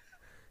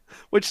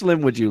 which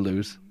limb would you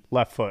lose?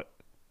 Left foot,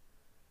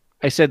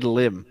 I said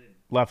limb.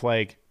 left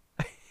leg.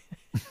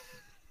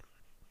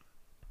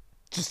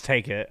 Just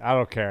take it. I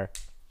don't care.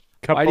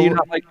 Cut Why do you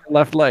not like your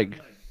left leg?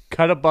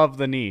 cut above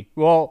the knee?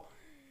 Well,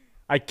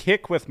 I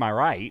kick with my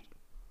right.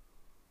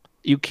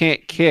 You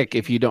can't kick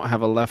if you don't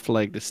have a left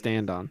leg to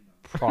stand on.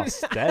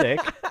 Prosthetic.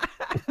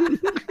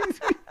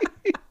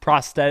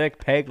 Prosthetic,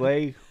 peg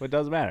leg. It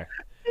doesn't matter.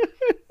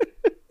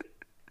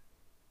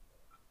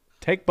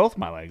 Take both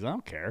my legs. I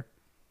don't care.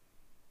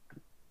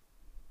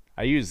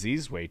 I use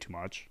these way too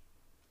much.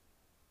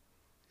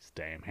 These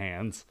damn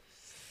hands.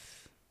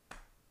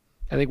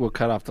 I think we'll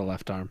cut off the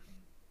left arm.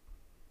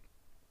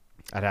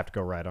 I'd have to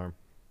go right arm.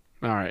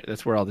 All right,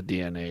 that's where all the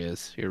DNA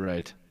is. You're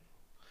right.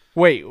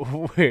 Wait.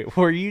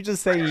 Were you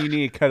just saying you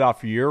need to cut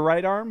off your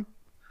right arm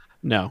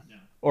No.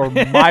 or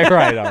my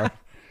right arm?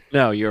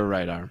 No, your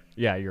right arm.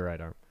 Yeah, you're right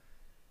arm.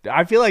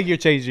 I feel like you're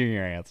changing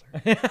your answer.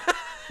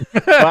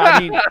 But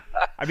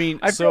I mean,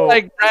 I so feel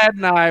like Brad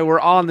and I were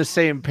on the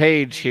same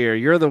page here.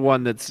 You're the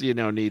one that's,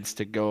 needs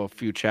to go a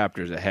few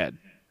chapters ahead.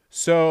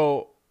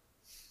 So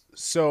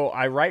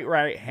I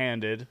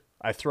right-handed.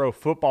 I throw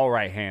football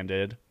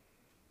right-handed.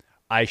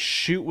 I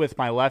shoot with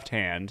my left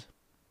hand,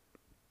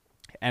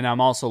 and I'm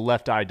also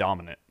left eye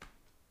dominant.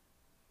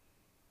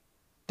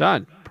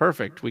 Done.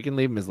 Perfect. We can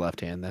leave him his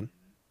left hand then.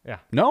 Yeah.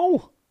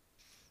 No,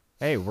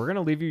 Hey, we're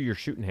gonna leave you your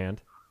shooting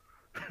hand.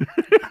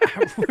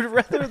 I would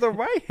rather the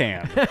right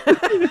hand.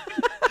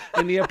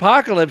 In the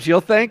apocalypse,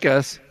 you'll thank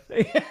us.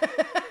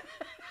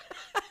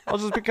 I'll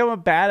just become a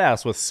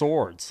badass with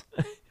swords.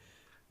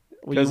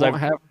 Well, you won't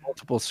have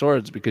multiple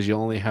swords because you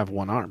only have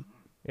one arm.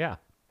 Yeah.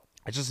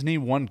 I just need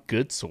one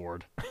good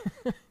sword.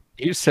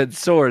 You said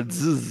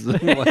swords.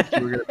 Like you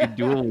were going to be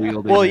dual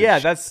wielding. Well, it. yeah,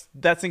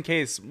 that's in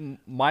case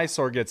my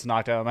sword gets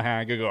knocked out of my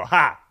hand. I could go,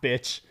 ha,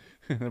 bitch,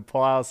 and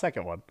pull out a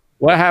second one.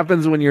 What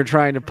happens when you're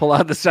trying to pull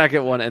out the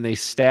second one and they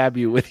stab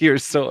you with your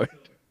sword?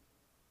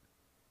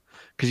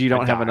 Because you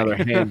don't have another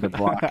hand to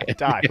block I it.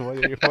 die.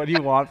 What do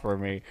you want from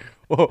me?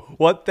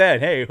 What then?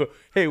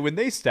 Hey, when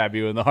they stab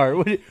you in the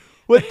heart,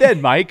 what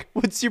then, Mike?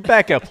 What's your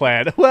backup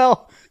plan?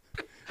 Well,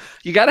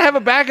 You got to have a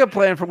backup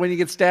plan for when you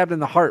get stabbed in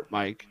the heart,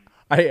 Mike.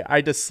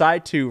 I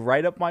decide to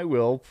write up my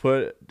will,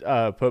 put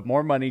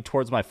more money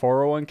towards my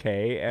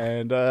 401k,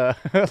 and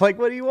like,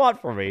 what do you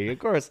want from me? Of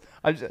course,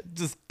 I'm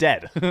just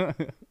dead.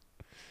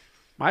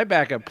 My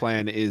backup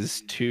plan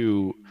is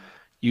to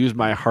use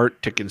my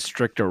heart to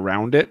constrict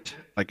around it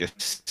like a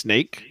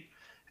snake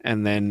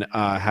and then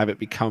have it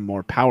become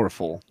more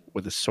powerful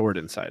with a sword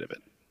inside of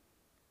it.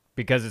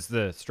 Because it's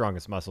the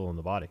strongest muscle in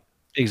the body.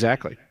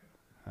 Exactly.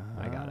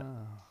 I got it.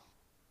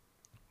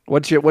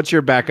 What's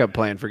your backup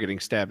plan for getting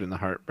stabbed in the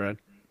heart, Brad?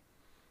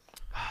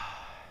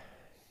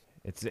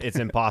 It's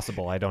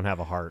impossible. I don't have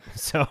a heart.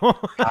 So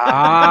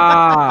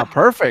Ah,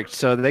 perfect.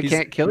 So they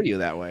can't kill you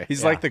that way.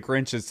 He's like the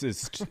Grinch.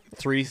 Is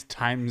 3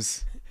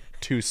 times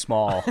too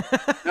small.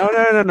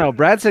 No.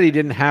 Brad said he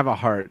didn't have a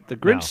heart. The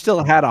Grinch No.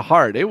 still had a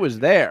heart. It was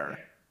there.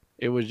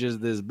 It was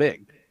just this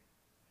big.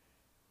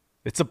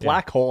 It's a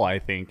black hole, I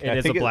think. it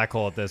is a black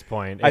hole at this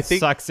point. It I think-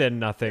 sucks in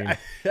nothing. I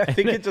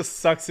think it just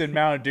sucks in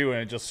Mountain Dew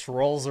and it just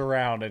swirls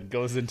around and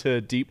goes into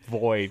a deep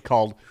void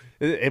called.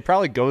 It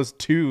probably goes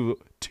to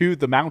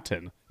the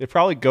mountain. It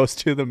probably goes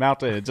to the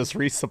mountain. It just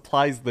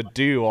resupplies the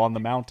dew on the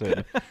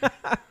mountain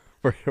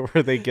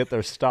where they get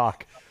their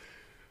stock.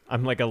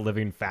 I'm like a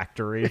living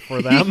factory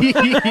for them.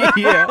 Yeah.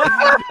 You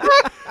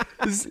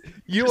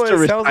know, Just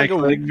a it sounds like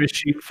recycling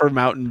machine for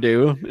Mountain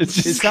Dew. it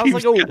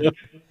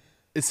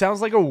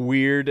sounds like a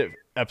weird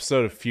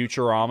episode of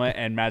Futurama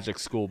and Magic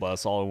School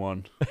Bus all in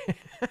one.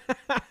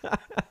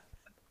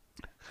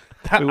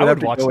 We would have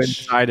to go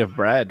inside of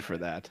Brad for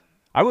that.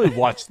 I would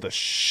watch the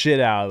shit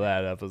out of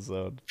that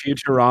episode.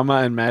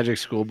 Futurama and Magic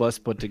School Bus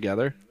put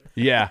together.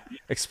 Yeah,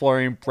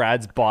 exploring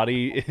Brad's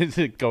body,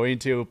 going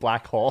to a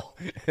black hole.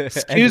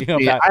 Excuse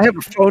me, I have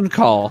a phone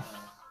call.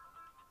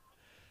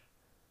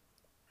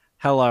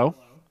 Hello.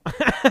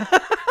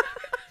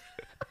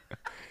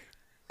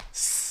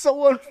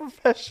 So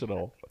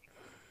unprofessional.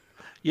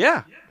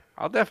 Yeah,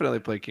 I'll definitely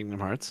play Kingdom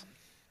Hearts.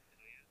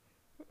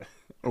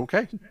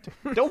 Okay.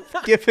 Don't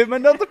give him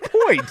another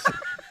point.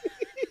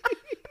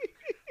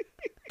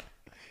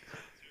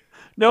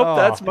 Nope, Oh.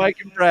 that's Mike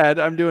and Brad.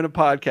 I'm doing a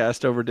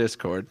podcast over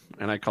Discord,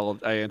 and I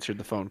answered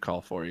the phone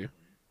call for you.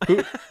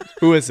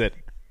 Who is it?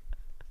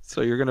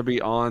 So you're gonna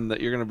be on the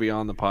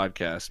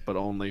podcast, but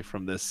only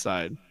from this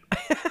side.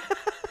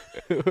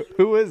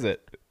 Who is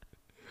it?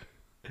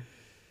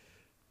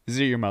 Is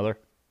it your mother?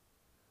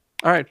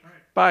 All right.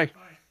 Bye.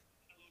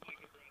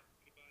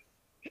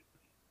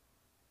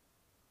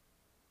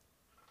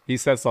 He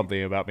said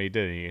something about me,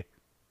 didn't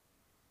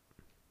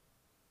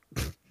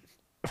he?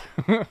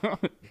 Why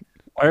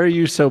are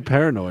you so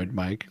paranoid,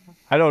 Mike?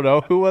 I don't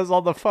know. Who was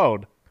on the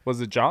phone?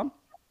 Was it John?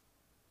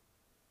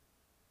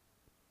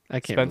 I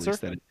can't Spencer? release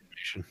that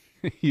information.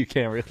 You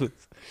can't really.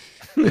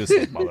 It was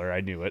his mother. I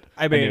knew it.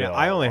 I mean, knew it all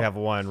I only along. have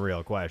one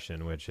real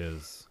question, which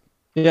is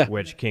Yeah.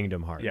 which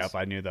Kingdom Hearts? Yep,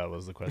 I knew that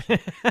was the question.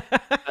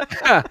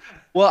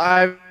 Well,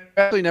 I've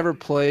actually never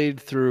played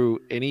through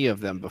any of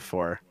them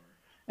before.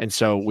 And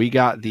so we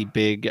got the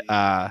big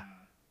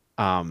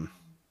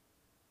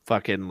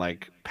fucking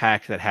like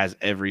pack that has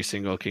every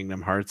single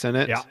Kingdom Hearts in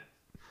it Yeah.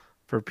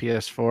 for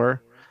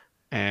PS4,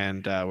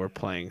 and we're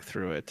playing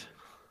through it.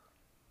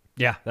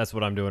 Yeah, that's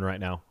what I'm doing right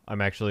now.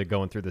 I'm actually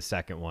going through the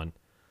second one.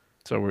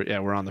 So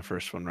we're on the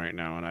first one right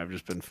now, and I've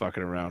just been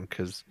fucking around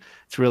because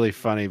it's really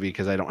funny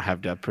because I don't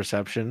have depth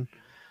perception.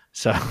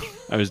 So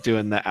I was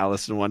doing the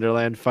Alice in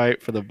Wonderland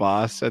fight for the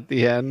boss at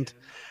the end,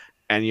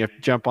 and you have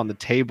to jump on the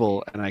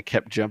table, and I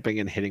kept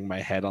jumping and hitting my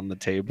head on the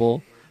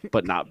table,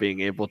 but not being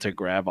able to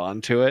grab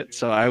onto it.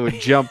 So I would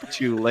jump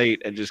too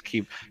late and just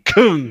keep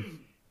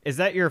Is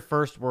that your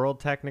first world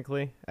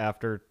technically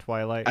after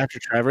Twilight? after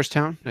Traverse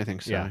Town. I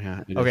think so. Yeah.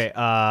 Yeah. it is. Okay.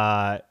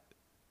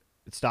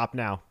 Stop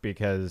now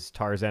because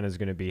Tarzan is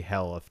going to be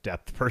hell if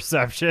depth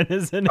perception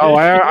isn't. Oh,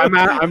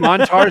 I'm on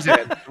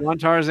Tarzan. I'm on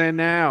Tarzan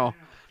now.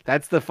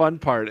 That's the fun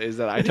part is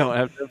that I don't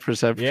have the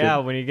perception. Yeah,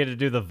 when you get to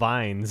do the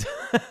vines.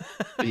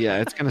 Yeah,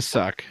 it's gonna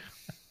suck.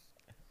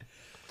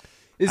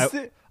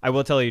 I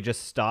will tell you,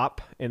 just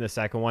stop in the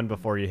second one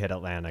before you hit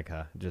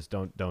Atlantica. Just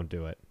don't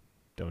do it.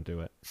 Don't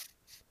do it.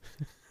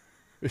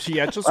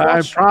 Yeah, just I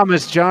watch.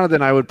 promised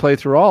Jonathan I would play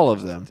through all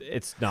of them.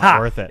 It's not Ha!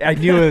 worth it. I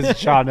knew it was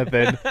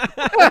Jonathan.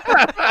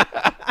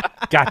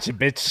 Gotcha,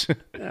 bitch.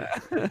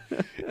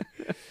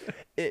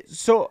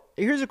 So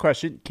here's a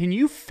question: can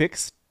you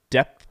fix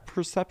depth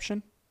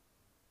perception?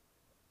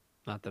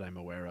 Not that I'm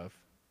aware of.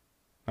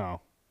 Oh,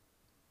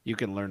 You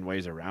can learn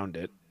ways around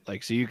it.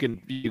 Like so you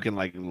can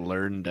like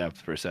learn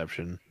depth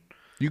perception.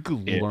 you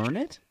could Ish. learn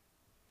it.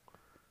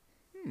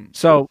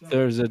 So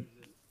there's a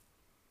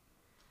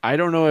I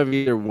don't know if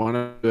either one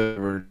of you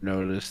ever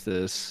noticed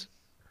this.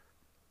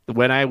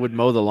 When I would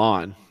mow the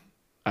lawn,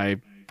 I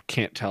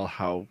can't tell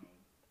how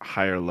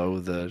high or low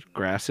the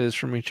grass is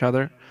from each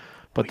other.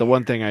 But the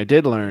one thing I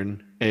did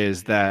learn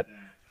is that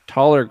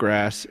taller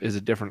grass is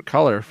a different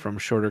color from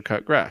shorter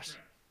cut grass.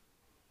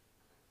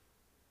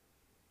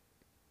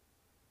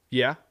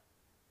 Yeah.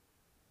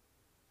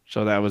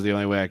 So that was the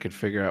only way I could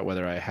figure out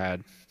whether I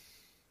had.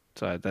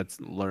 So that's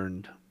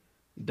learned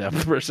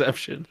depth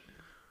perception.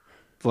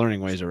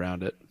 Learning ways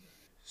around it.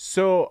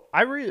 So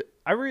I really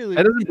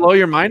That doesn't blow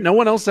your mind. No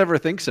one else ever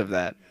thinks of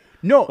that.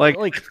 no like-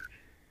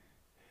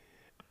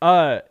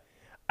 I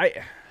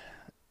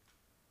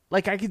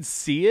can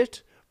see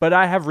it, but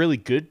I have really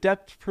good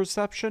depth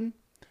perception.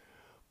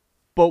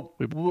 But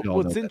We all know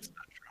what's in that's not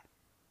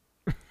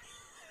true.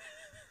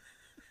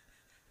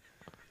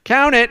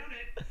 Count it.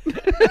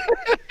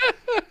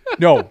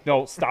 No,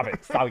 stop it.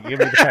 Give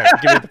me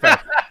the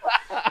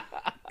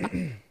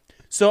pen.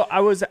 So I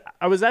was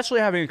actually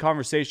having a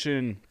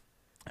conversation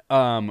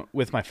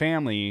with my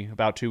family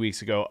about 2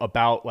 weeks ago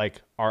about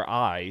like our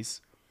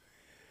eyes.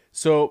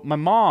 So my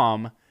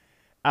mom,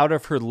 out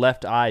of her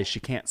left eye, she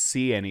can't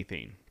see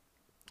anything.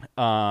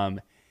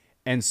 And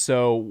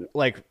so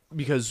like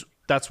because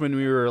that's when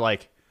we were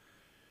like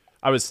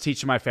I was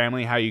teaching my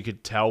family how you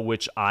could tell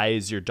which eye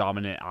is your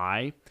dominant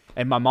eye.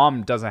 And my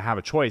mom doesn't have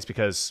a choice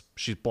because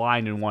she's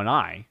blind in one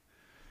eye.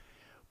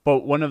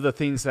 But one of the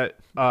things that,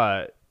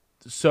 for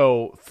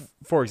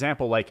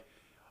example, like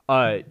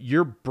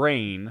your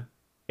brain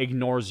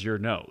ignores your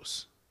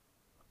nose.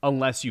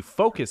 Unless you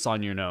focus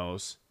on your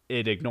nose,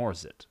 it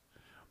ignores it.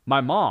 My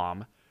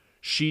mom,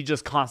 she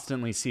just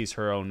constantly sees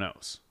her own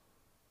nose,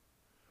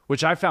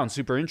 which I found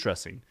super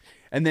interesting.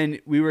 And then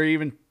we were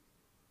even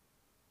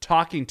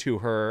talking to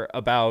her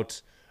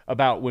about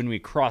when we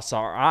cross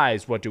our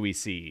eyes, what do we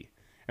see?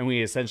 And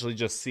we essentially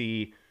just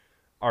see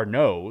our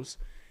nose.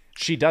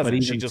 She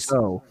doesn't. She just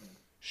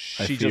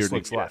feared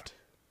looks it. left.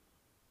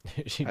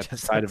 She At the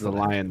just side of the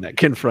lion that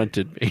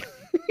confronted me.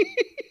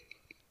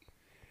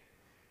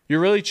 You're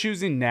really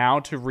choosing now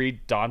to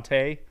read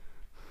Dante?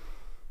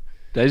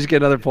 Did I just get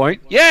another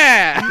point?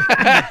 Yeah.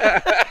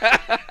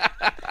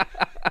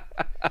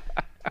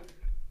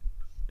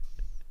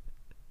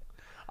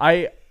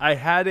 I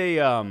had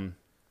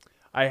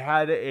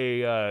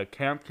a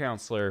camp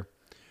counselor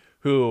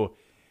who,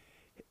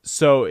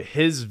 so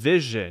his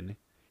vision,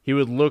 he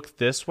would look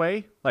this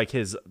way, like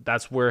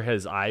that's where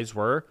his eyes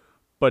were,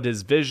 but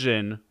his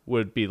vision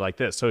would be like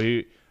this. So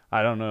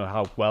I don't know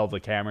how well the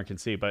camera can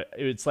see, but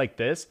it's like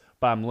this,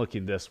 but I'm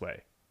looking this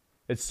way.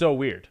 It's so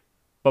weird.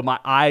 But my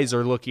eyes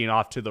are looking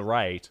off to the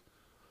right,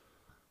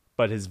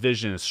 but his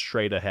vision is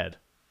straight ahead.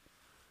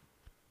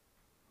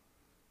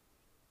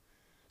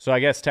 So I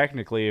guess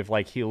technically if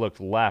like he looked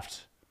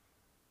left,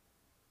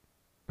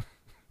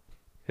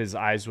 his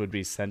eyes would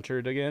be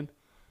centered again.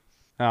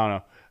 I don't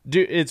know.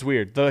 Dude, it's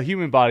weird. The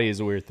human body is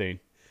a weird thing.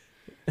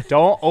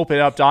 Don't open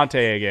up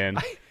Dante again.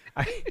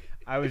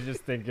 I was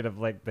just thinking of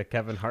like the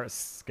Kevin Hart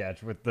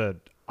sketch with the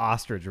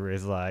ostrich where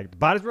he's like,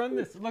 body's running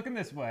this, looking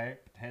this way,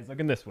 head's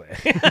looking this way.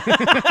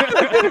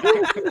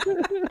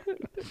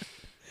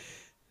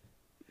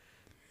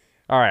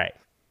 All right.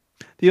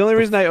 The only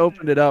reason I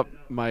opened it up,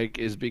 Mike,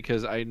 is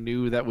because I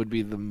knew that would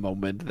be the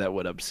moment that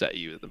would upset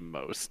you the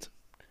most.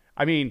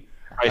 I mean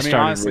started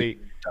honestly,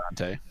 reading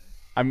Dante.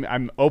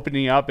 I'm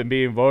opening up and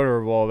being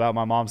vulnerable about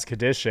my mom's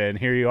condition.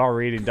 Here you are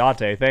reading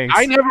Dante. Thanks.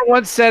 I never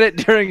once said it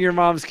during your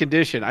mom's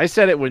condition. I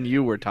said it when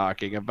you were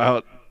talking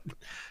about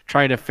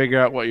trying to figure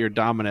out what your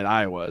dominant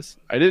eye was.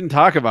 I didn't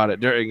talk about it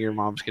during your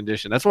mom's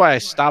condition. That's why I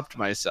stopped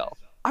myself.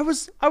 I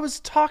was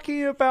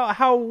talking about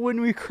how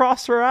when we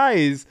cross her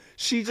eyes,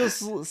 she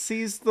just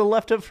sees the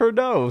left of her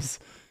nose.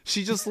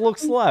 She just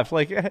looks left.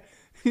 Like,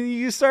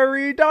 you start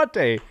reading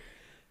Dante.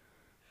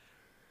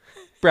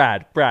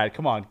 Brad,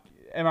 come on.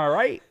 Am I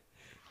right?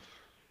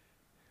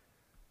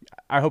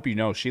 I hope you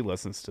know she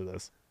listens to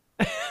this.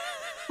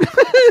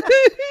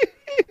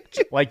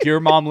 Like your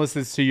mom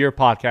listens to your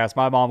podcast,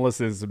 my mom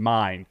listens to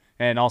mine,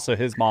 and also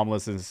his mom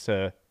listens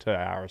to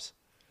ours.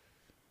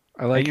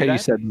 I like how you you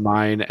that? said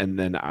mine and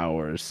then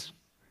ours.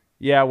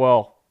 Yeah,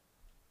 well,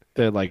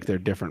 They're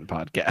different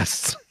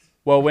podcasts.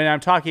 when I'm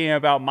talking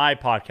about my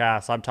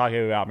podcast, I'm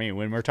talking about me.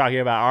 When we're talking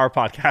about our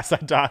podcast,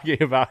 I'm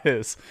talking about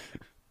his.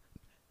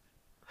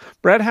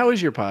 Brad, how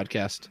is your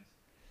podcast?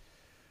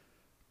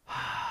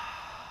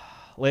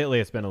 Lately,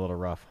 it's been a little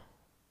rough.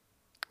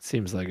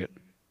 Seems like it.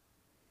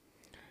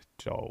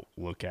 Don't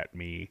look at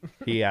me.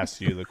 He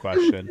asked you the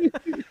question.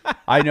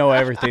 I know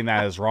everything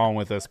that is wrong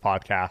with this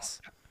podcast.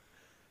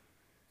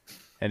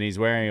 And he's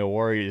wearing a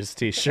Warriors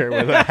t-shirt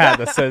with a hat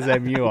that says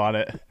MU on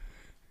it.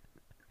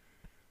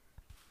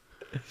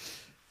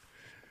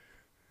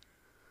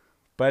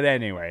 But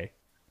anyway,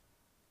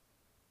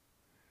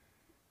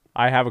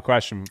 I have a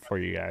question for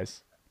you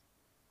guys.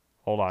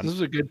 Hold on. This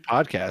is a good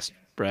podcast,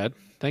 Brad.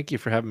 Thank you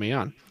for having me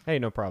on. Hey,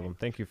 no problem.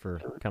 Thank you for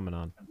coming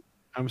on.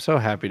 I'm so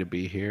happy to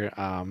be here.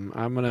 I'm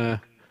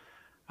gonna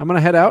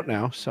head out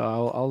now,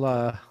 so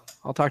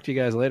I'll talk to you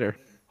guys later.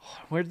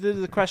 Where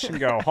did the question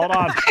go? Hold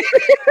on.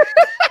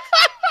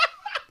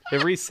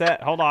 It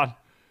reset. Hold on.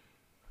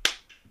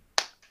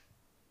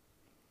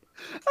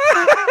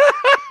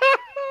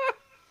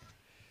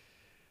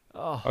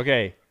 Oh,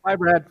 Okay. Bye,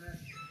 Brad.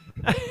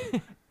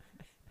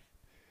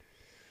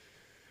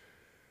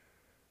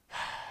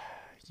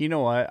 You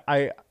know what?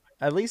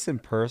 At least in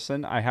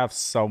person, I have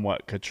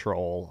somewhat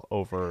control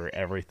over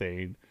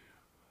everything.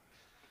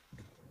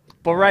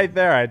 But right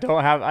there, I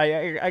don't have.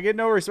 I get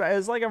no respect.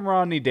 It's like I'm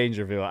Rodney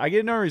Dangerfield. I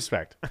get no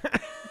respect.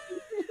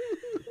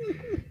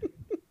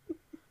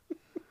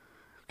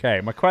 Okay,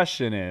 my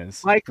question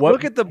is, Mike, what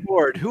look at the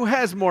board. Who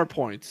has more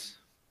points?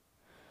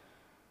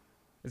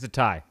 it's a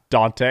tie.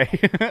 Dante?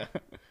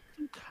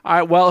 All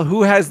right. Well,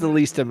 who has the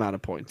least amount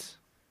of points?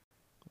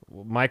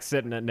 Mike's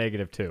sitting at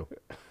 -2.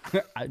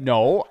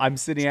 No, I'm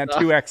sitting at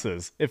 2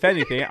 X's. If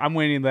anything, I'm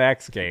winning the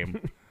X game.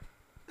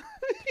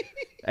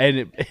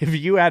 And if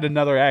you add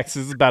another X,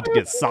 this is about to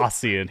get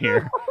saucy in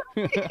here.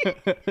 I'm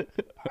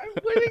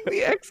winning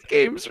the X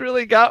Games.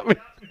 Really got me.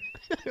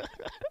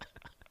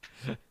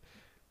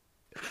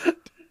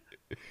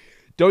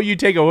 Don't you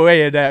take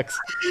away an X.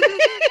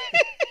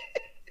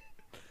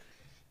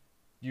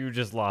 You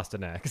just lost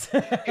an X.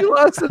 You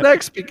lost an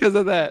X because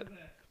of that.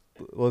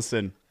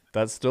 Listen,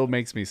 that still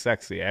makes me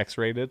sexy.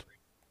 X-rated.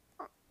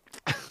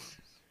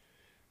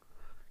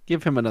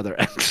 Give him another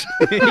X.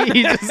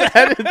 He just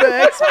added the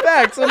X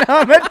back, so now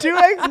I'm at 2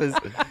 X's.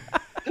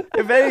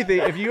 If anything,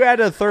 if you add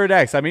a third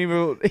X, I'm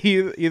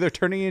either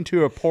turning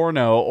into a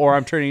porno or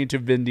I'm turning into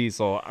Vin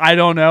Diesel. I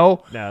don't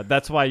know. No,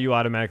 that's why you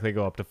automatically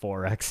go up to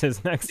 4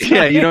 X's next time.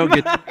 Yeah, you don't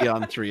get to be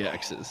on 3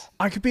 X's.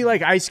 I could be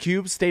like Ice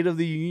Cube, State of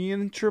the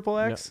Union, triple No,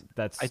 X.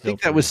 that's I still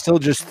think that pretty- was still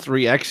just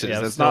 3 X's. Yeah,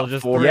 That's still not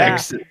just 4 three. Yeah,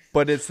 X's.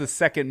 but it's the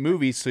second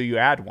movie, so you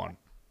add one.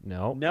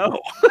 No. No.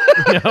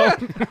 No.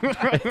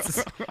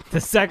 It's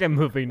the second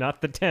movie,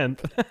 not the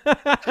 10th.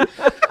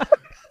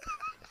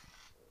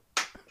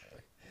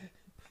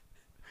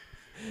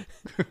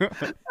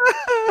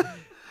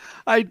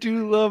 I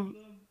do love.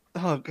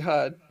 Oh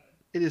God,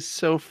 it is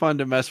so fun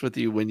to mess with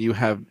you when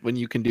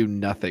you can do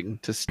nothing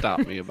to stop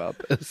me about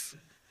this.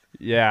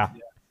 Yeah.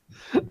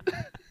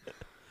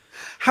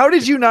 How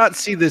did you not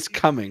see this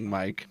coming,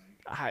 Mike?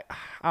 I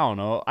don't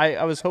know.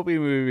 I was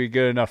hoping we would be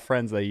good enough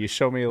friends that you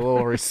show me a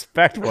little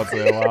respect once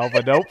in a while,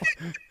 but nope.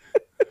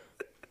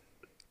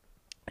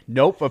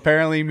 Nope.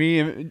 Apparently,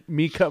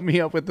 me coming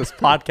up with this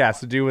podcast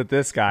to do with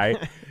this guy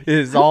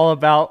is all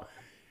about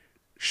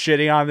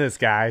shitting on this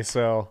guy.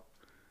 So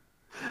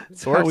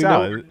it How works we know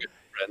out. we're good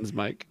friends,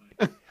 Mike.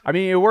 I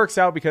mean, it works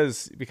out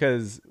because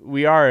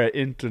we are an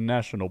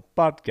international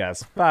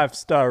podcast,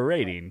 5-star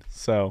rating.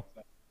 So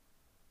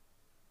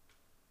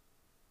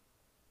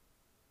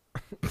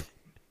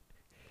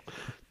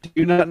Do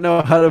you not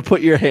know how to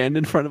put your hand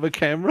in front of a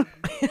camera?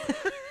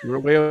 You were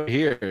way over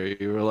here.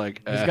 You were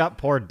like, He's got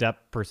poor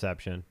depth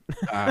perception.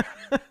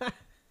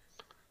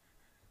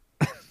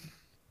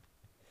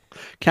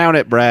 Count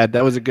it, Brad.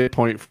 That was a good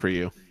point for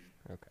you.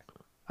 Okay.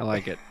 I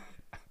like it.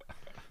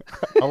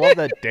 I love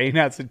that Dane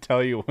has to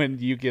tell you when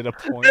you get a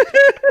point.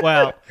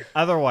 Well,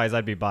 otherwise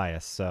I'd be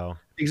biased. So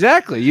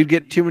Exactly. You'd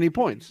get too many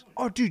points.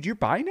 Oh, dude, you're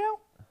bi now?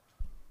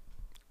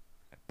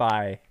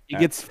 Bi. He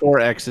gets 4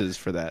 X's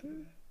for that.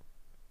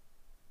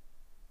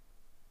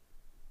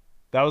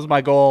 That was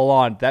my goal all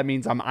along. That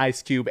means I'm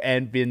Ice Cube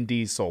and Vin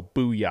Diesel.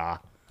 Booyah.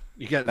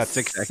 You got That's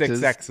 6 X's.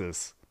 6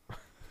 X's.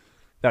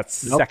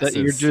 That's Nope,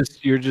 sexist.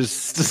 you're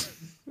just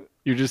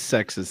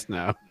sexist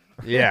now.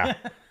 Yeah.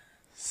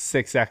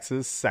 6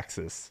 X's,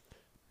 sexist.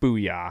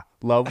 Booyah.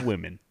 Love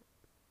women.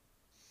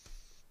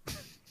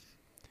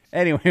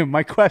 Anyway,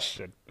 my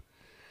question.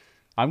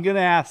 I'm going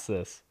to ask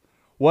this.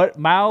 What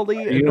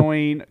mildly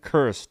annoying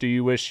curse do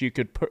you wish you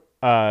could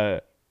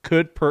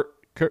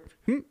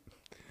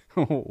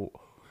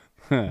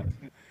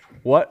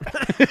what?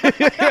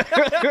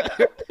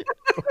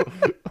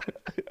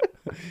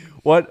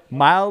 What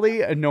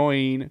mildly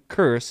annoying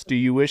curse do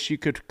you wish you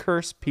could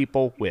curse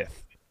people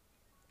with?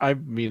 I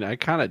mean, I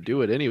kind of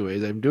do it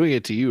anyways. I'm doing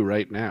it to you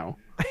right now.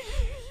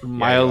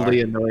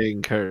 Mildly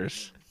annoying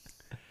curse.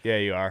 Yeah,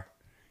 you are.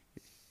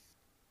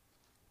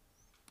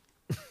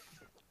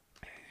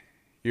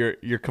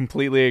 You're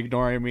completely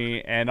ignoring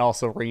me and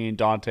also ringing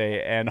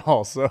Dante and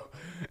also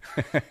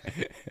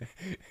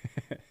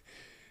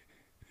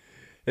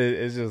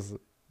it's just a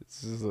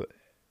You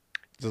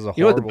know what the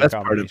horrible best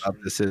part combination.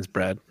 about this is,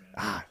 Brad?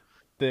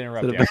 The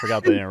interrupting. I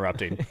forgot the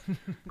interrupting.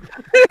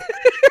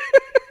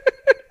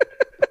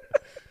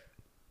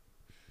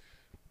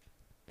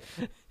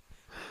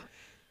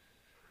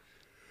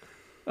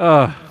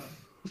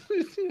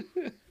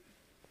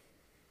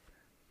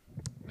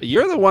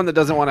 You're the one that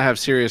doesn't want to have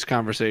serious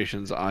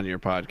conversations on your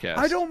podcast.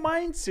 I don't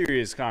mind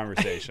serious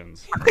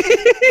conversations.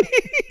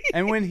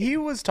 And when he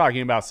was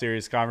talking about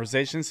serious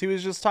conversations, he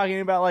was just talking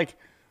about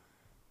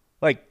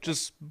like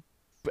just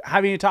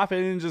having a topic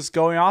and just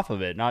going off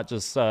of it, not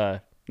just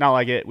not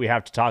like it. We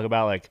have to talk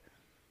about like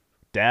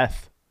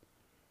death.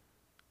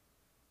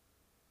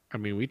 I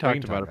mean, we can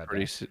talked talk about about it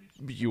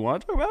pretty. You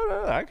want to talk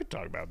about it? I could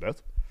talk about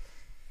death.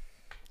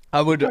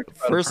 I would talked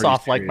about it first pretty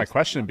off like my serious.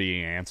 question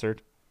being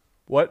answered.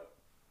 What?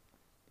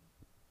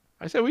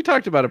 I said we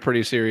talked about a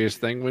pretty serious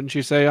thing, wouldn't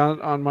you say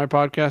on my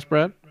podcast,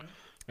 Brad?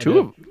 Two did.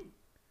 of them.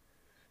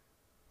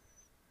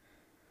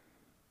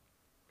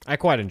 I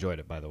quite enjoyed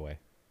it, by the way.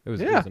 It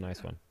was a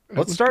nice one.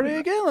 Let's start it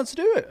again. Let's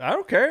do it. I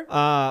don't care.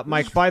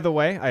 Mike, by the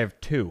way, I have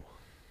 2.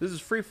 This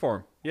is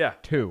freeform. Yeah.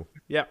 2.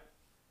 Yeah.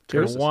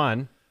 Curses.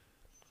 One,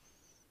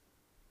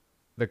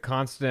 the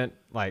constant,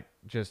 like,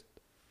 just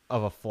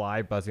of a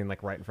fly buzzing,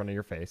 like, right in front of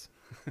your face.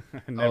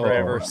 Never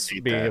ever I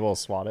hate being that. able to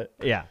swat it.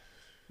 Yeah.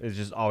 It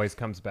just always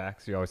comes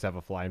back, so you always have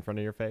a fly in front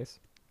of your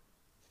face.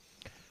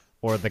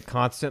 Or the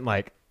constant,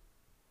 like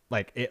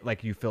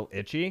you feel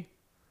itchy,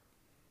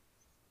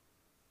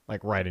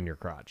 like right in your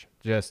crotch,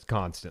 just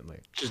constantly.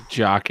 Just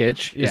jock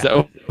itch. Yeah. Is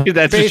that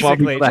that's just what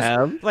Basically, people just,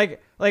 have?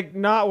 like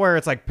not where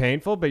it's like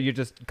painful, but you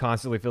just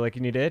constantly feel like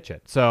you need to itch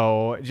it.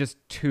 So just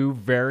 2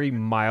 very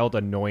mild,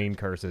 annoying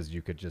curses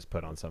you could just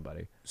put on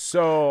somebody.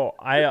 So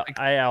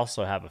I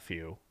also have a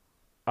few.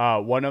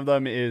 One of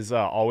them is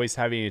always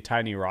having a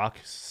tiny rock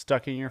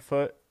stuck in your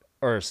foot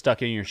or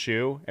stuck in your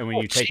shoe, and when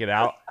you take it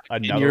out,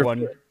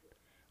 your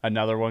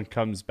another one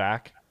comes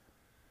back.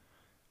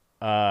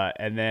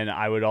 And then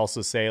I would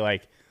also say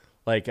like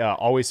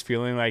always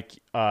feeling like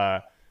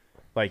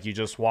you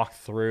just walked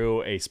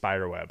through a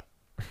spider web.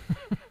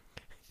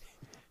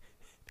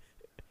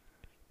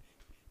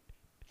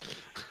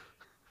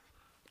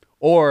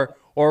 Or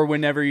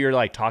whenever you're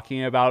like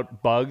talking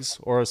about bugs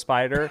or a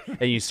spider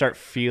and you start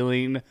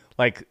feeling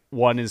like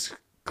one is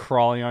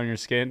crawling on your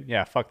skin.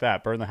 Yeah, fuck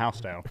that. Burn the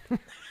house down.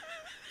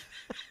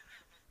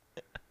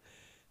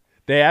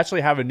 They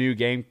actually have a new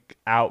game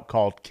out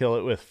called Kill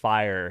It With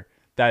Fire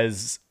that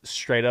is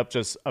straight up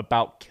just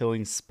about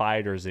killing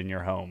spiders in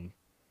your home.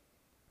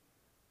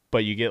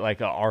 But you get like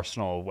an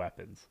arsenal of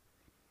weapons.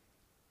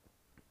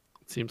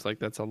 It seems like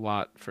that's a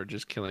lot for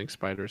just killing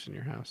spiders in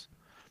your house.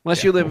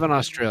 Unless you live in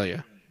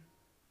Australia.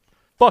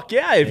 Fuck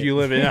yeah, if you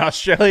live in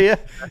Australia.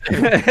 Fuck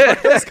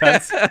those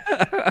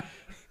cunts.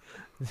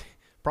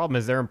 Problem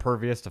is they're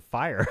impervious to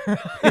fire.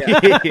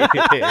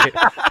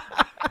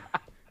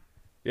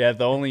 Yeah,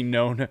 the only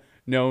known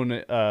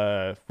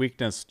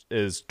weakness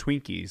is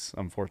Twinkies,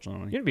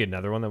 unfortunately. You'd be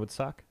another one that would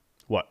suck.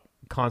 What?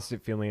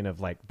 Constant feeling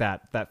of like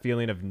that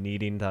feeling of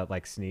needing to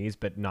like sneeze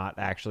but not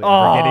actually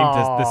ever getting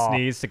the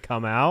sneeze to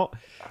come out.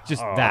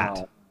 Just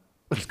that.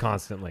 Just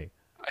constantly.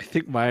 I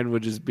think mine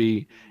would just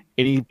be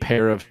any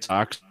pair of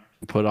socks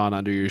you put on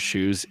under your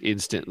shoes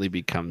instantly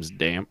becomes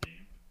damp.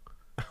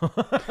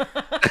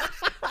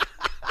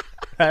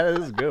 That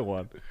is a good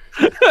one.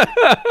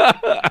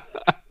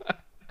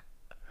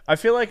 I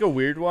feel like a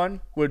weird one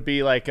would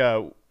be like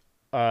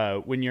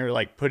when you're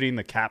like putting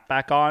the cap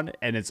back on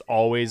and it's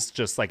always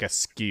just like a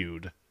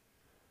skewed.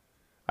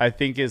 I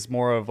think is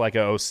more of like a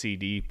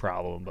OCD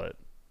problem, but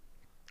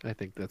I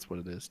think that's what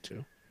it is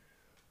too.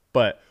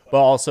 but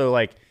also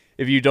like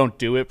if you don't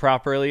do it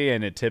properly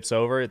and it tips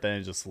over, then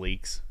it just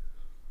leaks.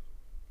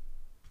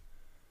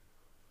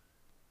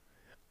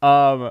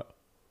 Um,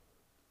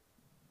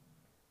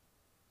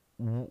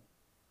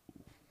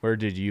 where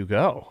did you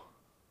go?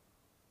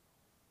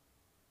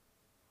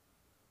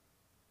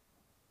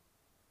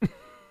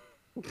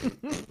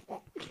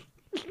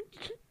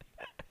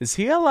 Is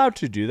he allowed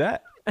to do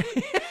that?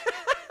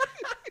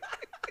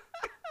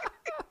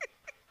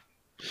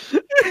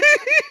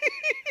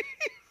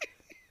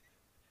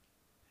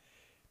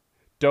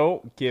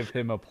 Don't give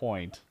him a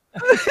point.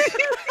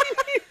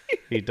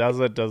 He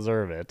doesn't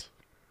deserve it.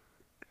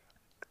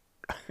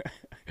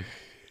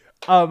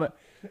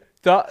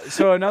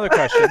 So another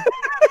question.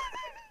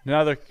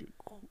 Another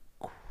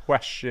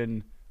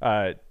question.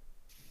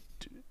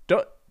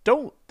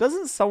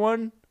 Doesn't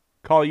someone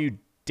call you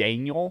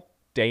Daniel?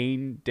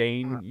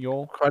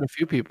 Daniel? Quite a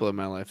few people in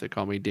my life that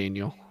call me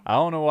Daniel. I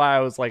don't know why I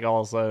was like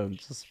all of a sudden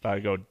just about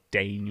to go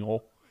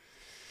Daniel.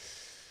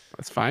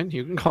 That's fine.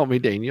 You can call me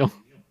Daniel.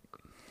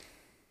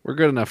 We're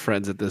good enough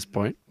friends at this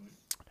point.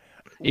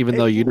 Even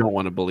though you don't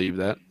want to believe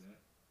that.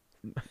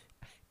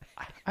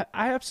 I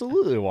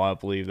absolutely want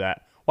to believe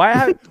that.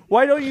 Why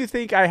don't you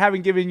think I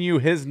haven't given you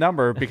his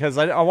number? Because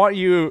I want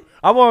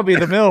to be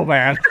the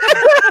middleman.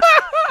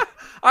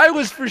 I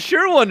was for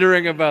sure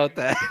wondering about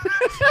that.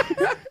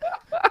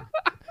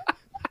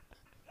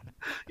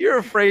 You're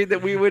afraid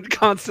that we would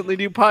constantly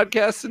do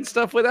podcasts and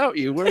stuff without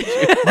you, weren't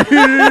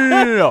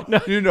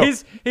you? No.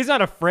 He's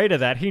not afraid of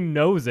that. He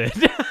knows it.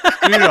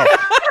 No.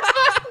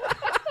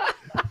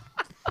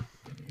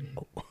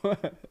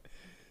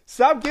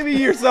 Stop giving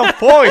yourself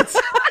points.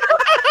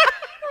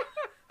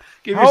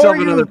 Give How yourself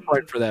are another you-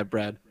 point for that,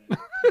 Brad.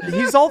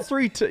 He's all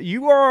three.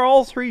 You are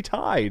all three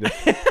tied.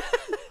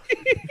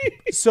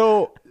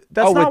 So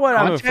that's Oh, not with what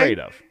I'm Dante? afraid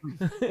of.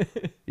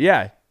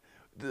 Yeah,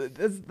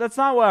 that's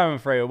not what I'm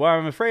afraid of. What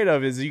I'm afraid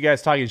of is you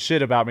guys talking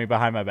shit about me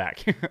behind my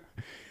back.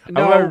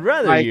 No, I would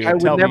rather Mike, you I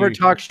would tell never me-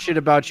 talk shit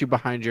about you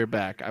behind your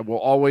back. I will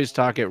always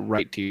talk it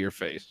right to your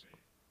face.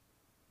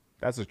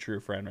 That's a true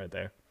friend right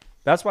there.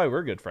 That's why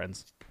we're good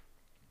friends.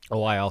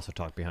 Oh, I also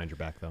talk behind your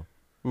back, though.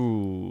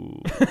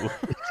 Ooh.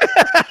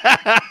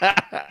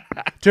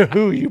 To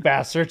who, you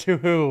bastard? To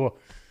who?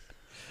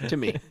 To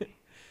me.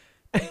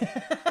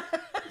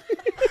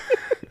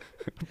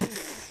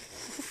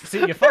 See,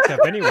 you fucked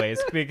up anyways,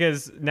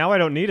 because now I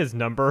don't need his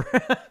number.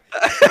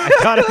 I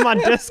got him on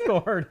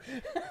Discord.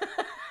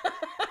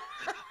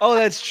 Oh,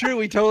 that's true.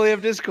 We totally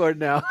have Discord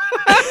now.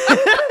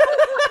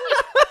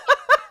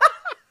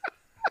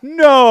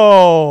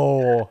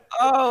 No.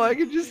 Oh, I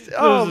could just.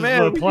 Oh This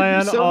man, is we the could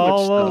plan do so much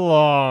all stuff.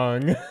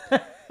 along.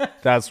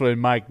 That's when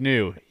Mike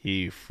knew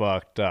he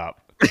fucked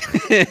up.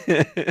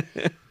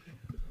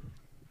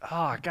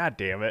 Oh, god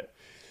damn it.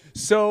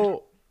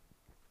 So,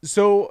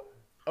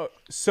 I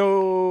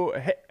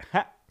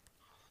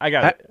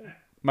got it.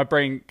 My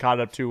brain caught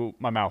up to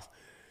my mouth.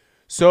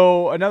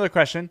 So, another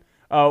question.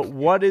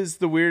 What is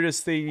the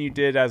weirdest thing you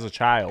did as a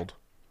child?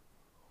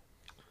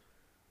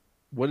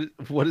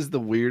 What is the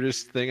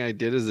weirdest thing I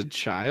did as a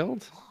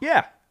child?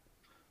 Yeah.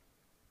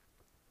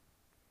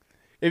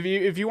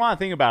 If you want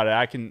to think about it,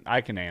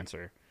 I can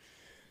answer.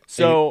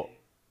 So,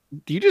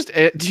 Do you just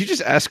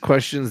ask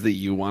questions that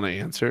you want to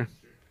answer?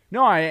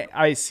 no,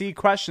 I see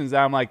questions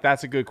that I'm like,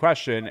 that's a good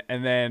question,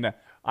 and then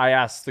I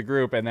ask the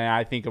group, and then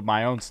I think of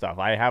my own stuff.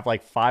 I have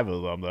like 5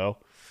 of them though,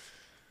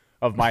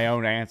 of my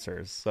own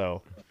answers.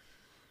 So,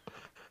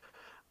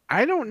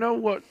 I don't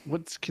know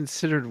what's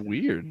considered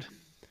weird.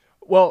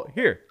 well,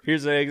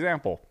 here's an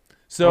example.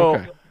 So,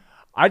 Okay.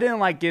 I didn't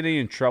like getting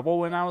in trouble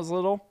when I was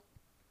little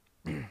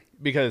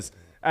because,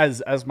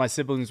 as my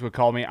siblings would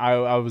call me,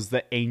 I was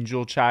the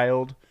angel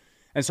child,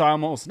 and so I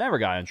almost never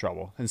got in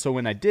trouble. And so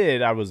when I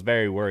did, I was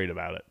very worried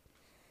about it.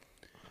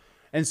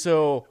 And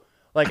so,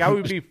 like, I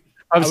would be. I'm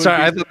I would sorry,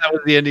 be- I thought that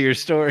was the end of your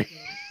story.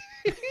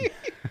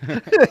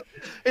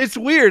 It's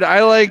weird.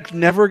 I like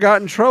never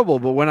got in trouble,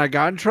 but when I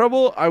got in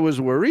trouble, I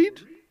was worried.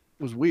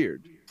 It was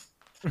weird.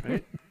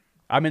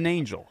 I'm an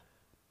angel.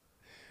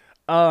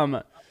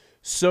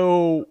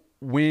 So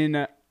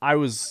when I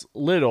was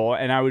little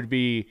and I would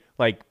be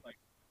like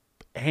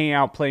hanging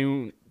out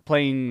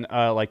playing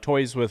like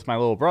toys with my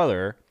little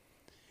brother,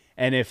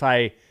 and if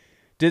I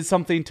did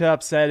something to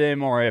upset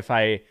him, or if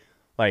I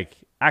like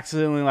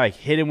accidentally like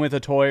hit him with a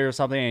toy or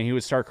something and he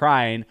would start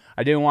crying,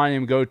 I didn't want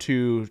him to go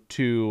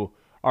to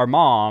our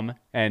mom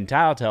and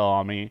tattletale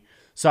on me.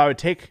 So I would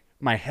take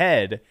my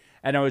head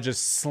and I would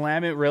just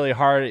slam it really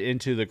hard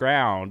into the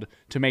ground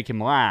to make him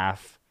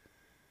laugh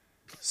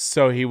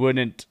so he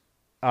wouldn't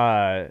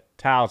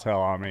tattletale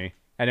on me.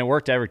 And it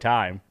worked every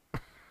time.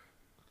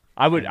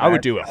 I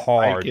would do it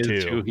hard Mike is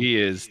who too. he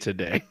is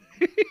today.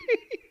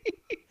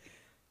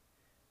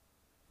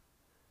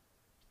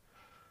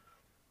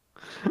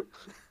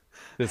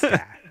 This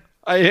guy.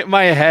 I hit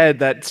my head.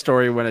 That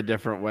story went a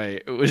different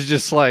way. It was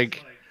just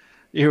like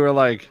you were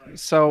like,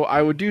 so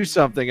I would do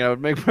something and I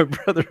would make my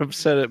brother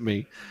upset at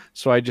me.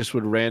 So I just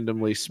would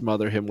randomly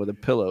smother him with a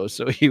pillow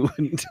so he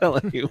wouldn't tell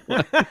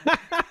anyone.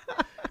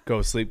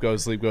 Go sleep, go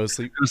sleep, go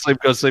sleep. Go sleep,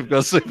 go sleep,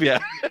 go sleep. Yeah.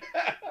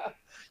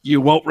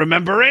 You won't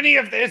remember any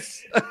of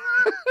this.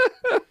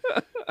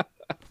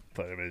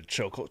 Put him in a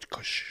chokehold.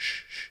 Shh,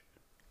 shh, shh.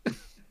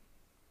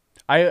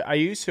 I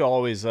used to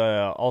always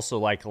also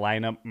like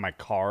line up my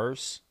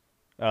cars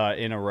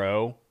in a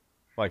row,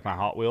 like my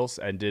Hot Wheels,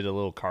 and did a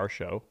little car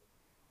show.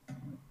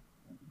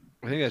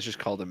 I think that's just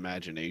called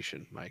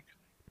imagination, Mike.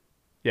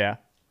 Yeah.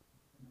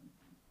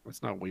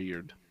 It's not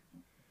weird.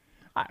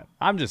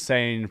 I'm just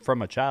saying from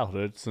my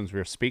childhood, since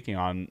we're speaking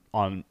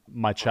on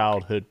my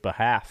childhood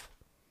behalf.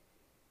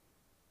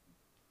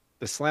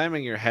 The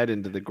slamming your head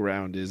into the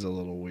ground is a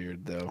little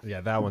weird, though.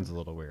 Yeah, that one's a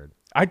little weird.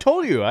 I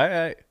told you,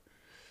 I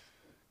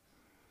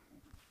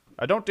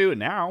don't do it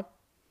now.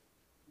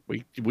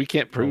 We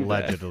can't prove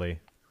that. Allegedly.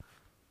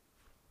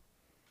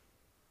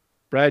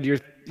 Brad,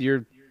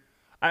 you're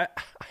I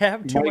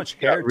have too Mike much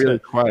got hair. really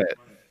quiet.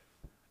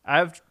 I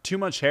have too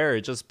much hair.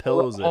 It just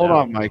pillows it. Hold out.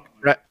 on, Mike.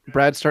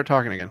 Brad, start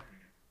talking again.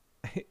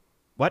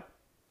 What?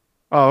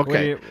 Oh, What do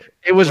okay. you-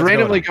 It was what's going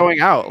randomly on? going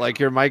out. Like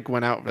your mic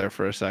went out there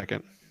for a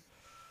second.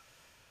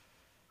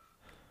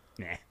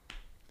 Nah.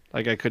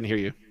 Like I couldn't hear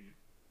you.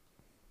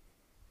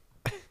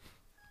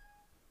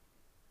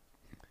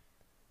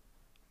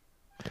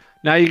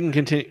 Now you can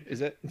continue.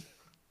 Is it?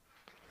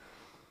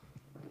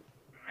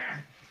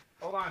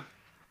 Hold on.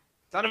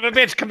 Son of a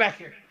bitch, come back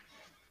here.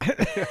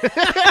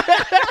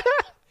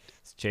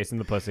 It's chasing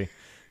the pussy.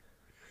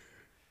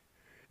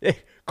 Hey,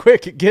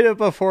 quick, get it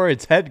before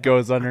its head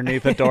goes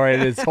underneath the door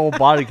and its whole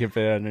body can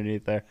fit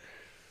underneath there.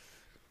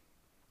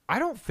 I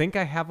don't think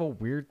I have a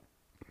weird.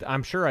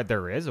 I'm sure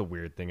there is a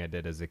weird thing I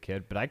did as a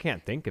kid, but I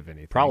can't think of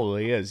anything.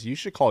 Probably is. You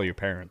should call your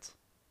parents.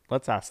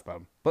 Let's ask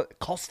them. But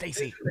call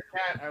Stacy. The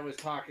cat I was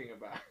talking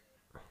about.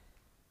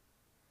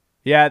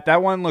 Yeah,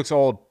 that one looks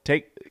old.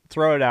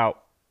 Throw it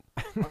out.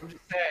 I'm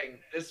just saying,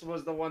 this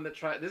is the one that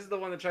tries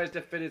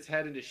to fit its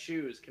head into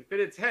shoes. Can fit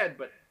its head,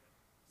 but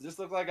does this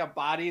look like a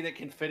body that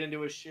can fit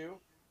into a shoe?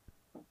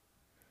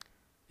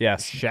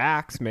 Yes.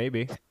 Shacks,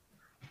 maybe.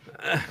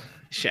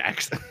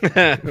 Shacks.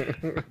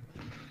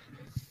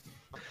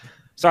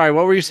 Sorry,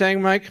 what were you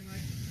saying, Mike?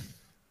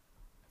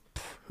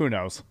 Who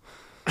knows?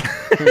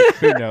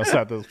 Who knows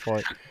at this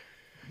point?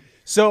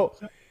 So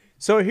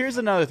here's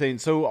another thing.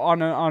 So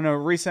on a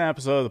recent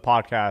episode of the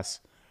podcast,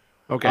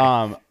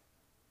 Okay.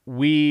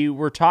 we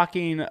were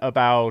talking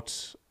about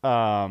so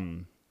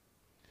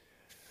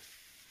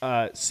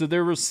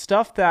there was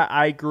stuff that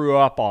I grew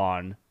up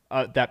on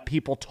that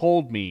people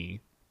told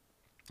me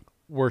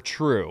were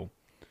true.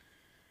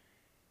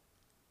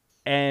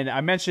 And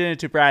I mentioned it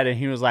to Brad and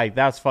he was like,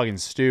 "That's fucking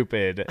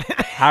stupid.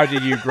 How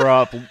did you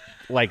grow up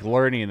like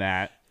learning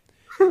that?"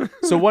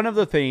 So one of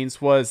the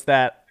things was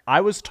that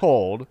I was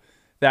told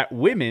that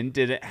women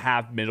didn't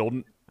have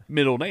middle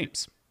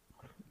names.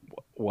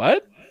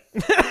 What?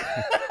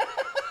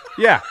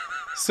 Yeah.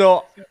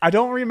 So I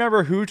don't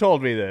remember who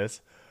told me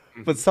this,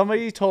 but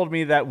somebody told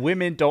me that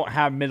women don't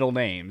have middle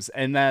names,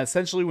 and that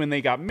essentially when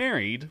they got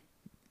married,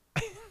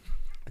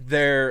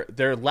 their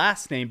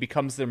last name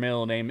becomes their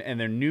middle name, and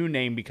their new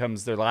name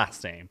becomes their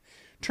last name.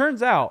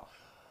 Turns out,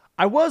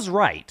 I was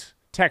right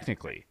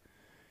technically.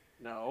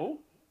 No.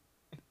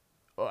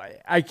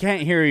 I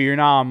can't hear you. You're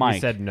not on mic. He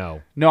said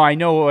no. No, I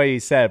know what he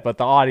said, but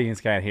the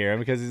audience can't hear him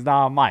because he's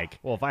not on mic.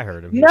 Well, if I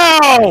heard him.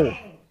 No.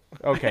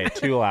 Okay,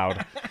 too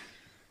loud.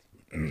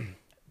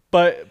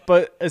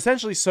 But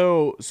essentially,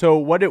 so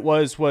what it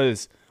was people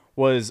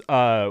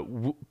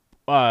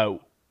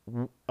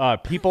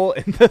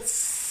in the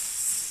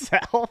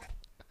South.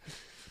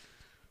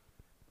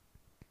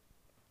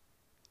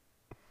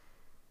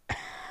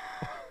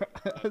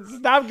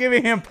 Stop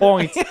giving him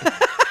points.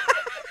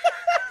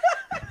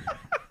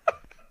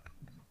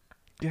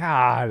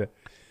 God.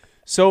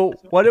 So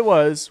what it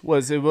was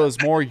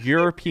more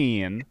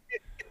European,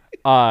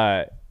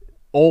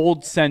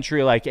 old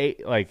century,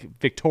 like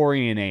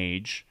Victorian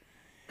age,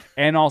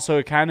 and also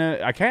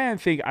I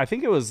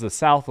think it was the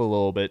South a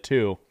little bit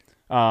too.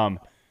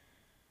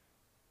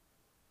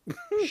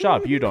 Shut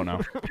up, you don't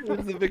know.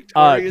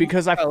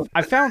 Because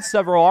I found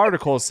several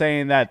articles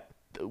saying that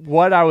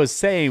what I was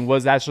saying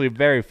was actually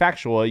very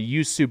factual. It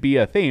used to be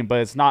a thing,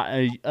 but it's not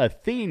a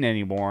thing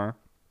anymore.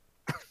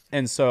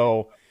 And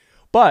so,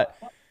 but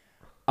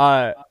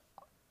I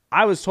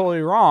was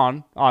totally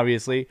wrong,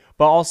 obviously,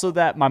 but also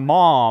that my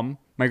mom,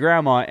 my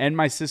grandma, and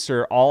my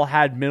sister all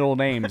had middle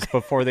names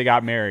before they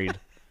got married.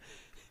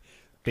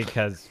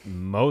 Because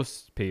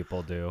most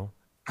people do.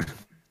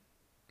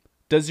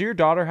 Does your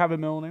daughter have a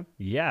middle name?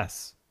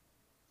 Yes.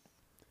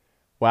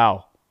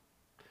 Wow.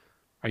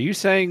 Are you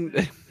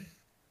saying?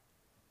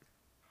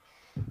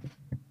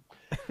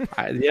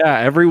 Yeah,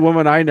 every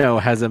woman I know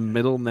has a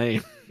middle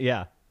name.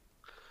 Yeah.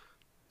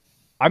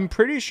 I'm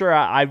pretty sure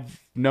I've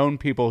known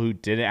people who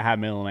didn't have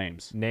middle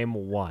names. Name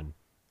one.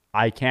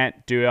 I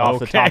can't do it off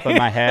the top of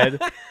my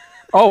head.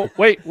 Oh,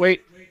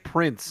 wait.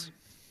 Prince.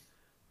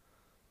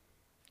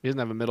 He doesn't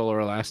have a middle or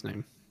a last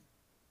name.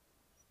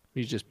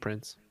 He's just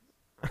Prince.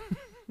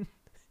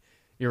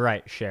 You're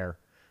right. Cher.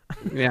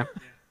 Yeah.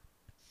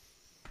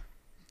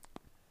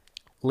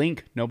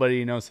 Link,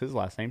 nobody knows his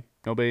last name.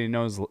 Nobody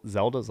knows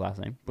Zelda's last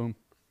name. Boom.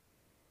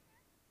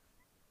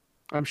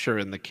 I'm sure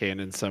in the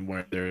canon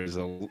somewhere there is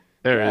a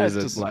Yeah, last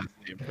just- name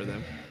for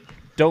them.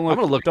 Don't I'm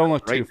gonna look look don't it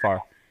look up right too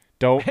far.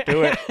 Don't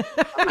do it.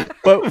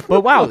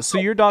 but wow, so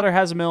your daughter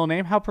has a middle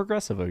name? How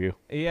progressive of you.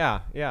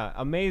 Yeah,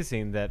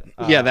 amazing that.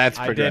 Yeah, that's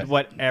I did progressive.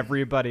 what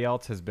everybody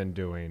else has been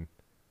doing.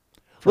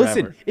 Forever.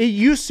 Listen, it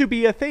used to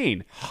be a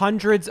thing.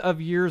 Hundreds of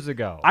years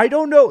ago. I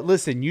don't know.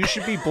 Listen, you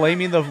should be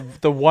blaming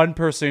the one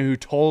person who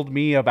told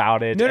me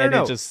about it, No, and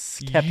no. it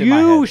just kept in my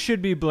You head.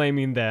 should be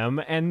blaming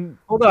them and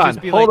Hold on,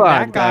 just be hold like, on,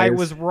 that guy guys.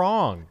 was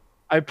wrong.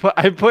 I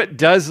put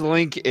does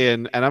Link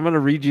in, and I'm gonna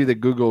read you the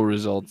Google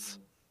results.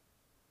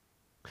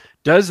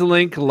 Does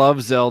Link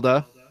love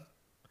Zelda?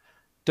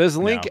 Does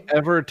Link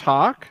ever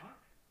talk?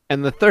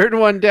 And the third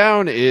one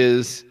down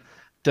is,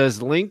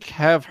 does Link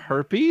have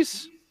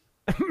herpes?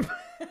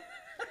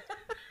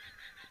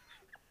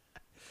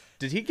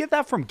 Did he get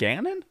that from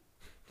Ganon?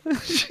 I'm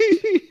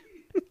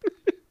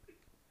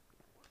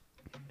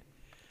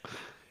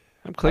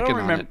I clicking don't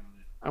on remember. it.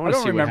 I I want to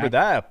don't see remember what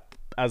that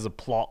as a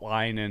plot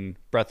line in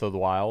Breath of the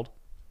Wild.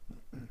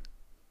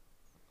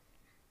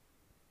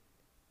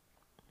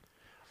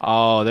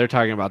 Oh, they're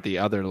talking about the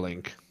other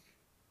Link.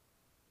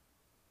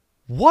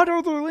 What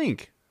other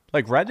Link?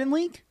 Like Red and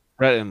Link?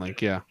 Red and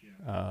Link, yeah.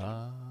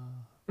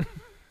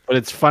 But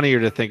it's funnier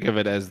to think of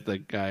it as the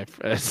guy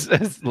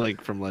as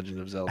Link from Legend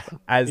of Zelda.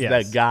 As Yes.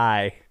 that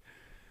guy.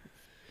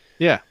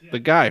 Yeah, the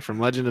guy from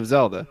Legend of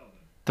Zelda,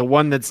 the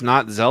one that's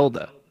not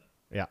Zelda.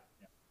 Yeah.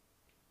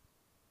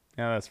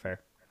 Yeah, that's fair.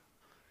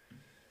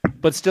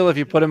 But still, if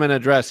you put him in a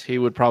dress, he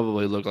would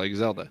probably look like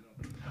Zelda.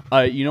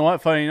 You know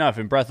what? Funny enough,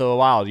 in Breath of the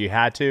Wild, you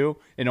had to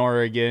in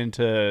order to get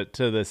into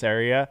this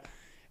area,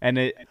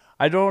 and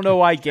I don't know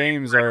why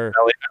games are.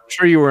 I'm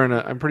sure you were in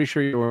a. I'm pretty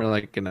sure you were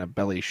like in a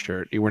belly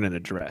shirt. You weren't in a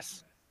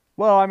dress.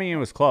 Well, I mean, it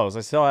was close.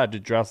 I still had to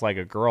dress like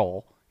a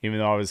girl, even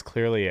though I was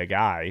clearly a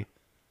guy.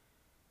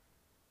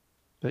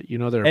 But you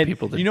know there are And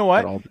people that you know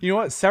what? that all- You know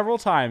what? Several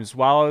times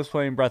while I was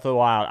playing Breath of the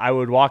Wild, I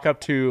would walk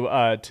up to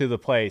the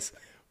place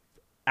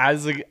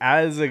as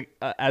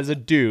a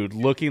dude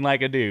looking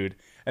like a dude,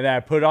 and then I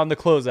put on the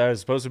clothes that was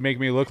supposed to make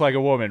me look like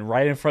a woman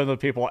right in front of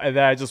the people, and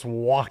then I just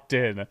walked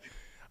in.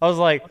 I was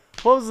like,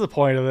 what was the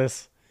point of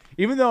this?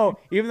 Even though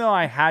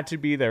I had to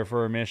be there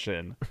for a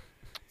mission.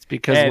 It's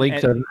because and- Link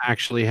and- doesn't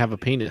actually have a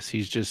penis.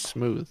 He's just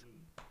smooth.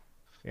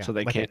 Yeah, So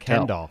they like can't a Ken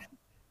tell. doll.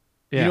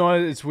 Yeah. You know what?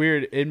 It's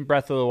weird. In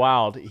Breath of the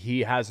Wild, he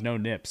has no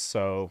nips,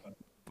 so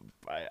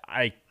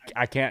I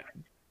can't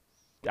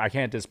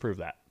disprove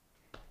that.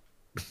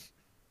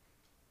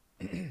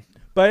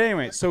 But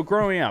anyway, so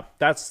growing up,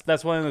 that's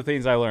one of the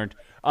things I learned.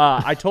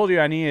 I told you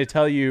I needed to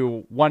tell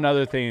you one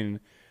other thing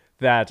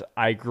that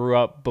I grew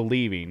up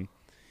believing.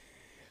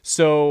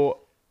 So,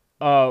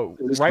 Is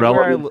this right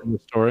where I relevant to the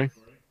story?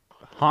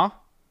 huh?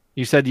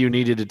 You said you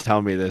needed to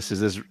tell me this. Is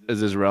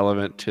this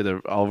relevant to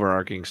the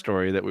overarching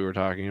story that we were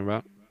talking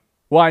about?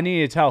 Well, I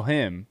needed to tell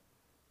him,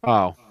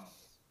 Oh,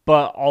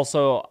 but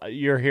also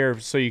you're here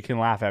so you can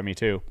laugh at me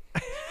too.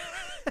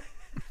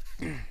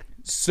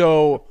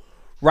 So,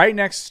 right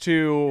next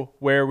to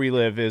where we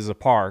live is a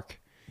park,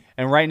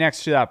 and right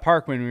next to that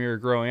park when we were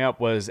growing up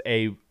was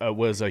a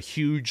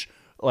huge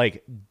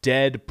like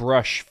dead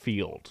brush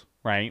field,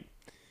 right?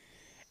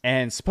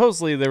 And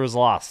supposedly there was a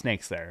lot of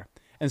snakes there.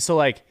 And so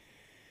like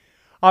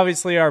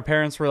obviously our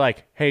parents were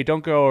like, "Hey,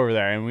 don't go over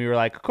there." And we were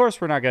like, "Of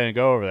course we're not going to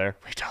go over there."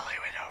 We totally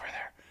went over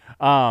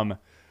there.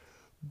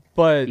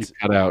 But you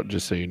cut out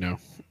just so you know.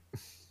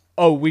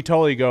 oh, we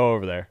totally go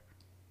over there.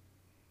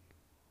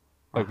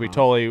 Like we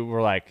totally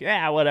were like,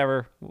 "Yeah,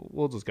 whatever.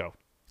 We'll just go."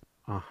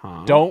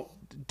 Don't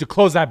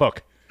close that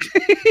book.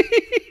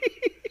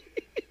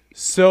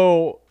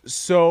 So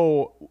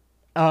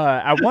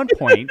at one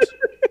point,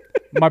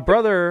 my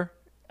brother,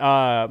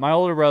 my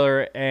older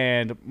brother,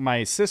 and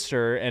my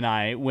sister and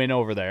I went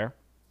over there,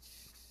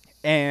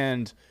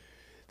 and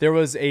there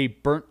was a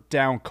burnt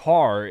down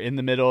car in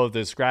the middle of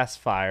this grass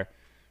fire.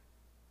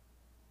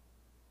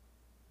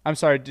 I'm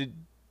sorry. Did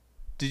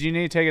you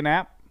need to take a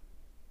nap?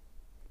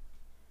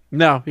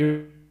 No,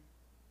 you're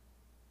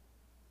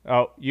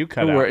Oh, you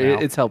cut out now.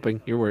 it's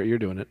helping. You're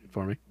doing it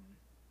for me.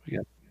 Yeah.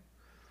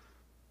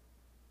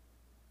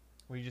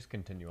 Will you just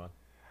continue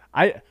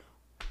on?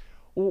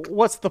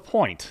 What's the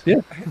point?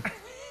 Yeah.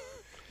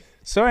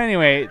 So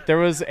anyway, there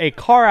was a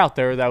car out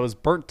there that was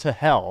burnt to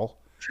hell.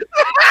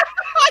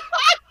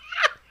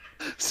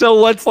 So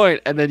what's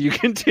point? And then you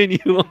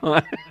continue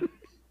on.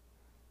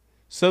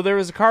 So there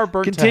was a car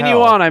burnt to Continue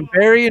hell. on. I'm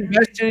very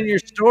invested in your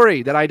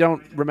story that I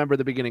don't remember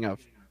the beginning of.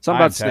 Something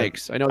I'm about 10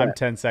 snakes. I know I'm that.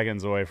 10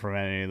 seconds away from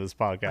ending this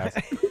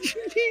podcast.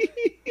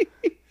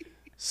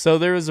 So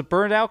there was a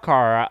burned out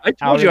car I out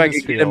told you in I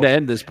this could get him field. to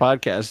end this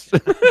podcast.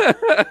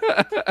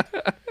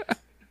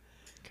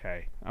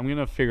 Okay, I'm going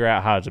to figure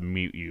out how to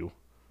mute you.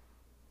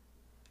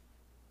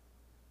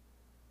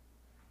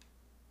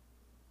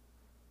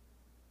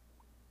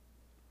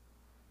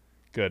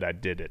 Good, I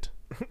did it.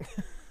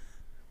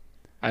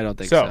 I don't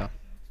think So- so.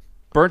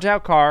 Burnt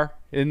out car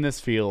in this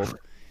field,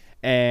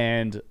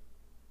 and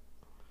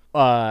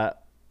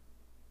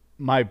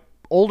my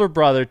older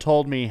brother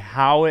told me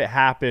how it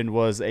happened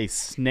was a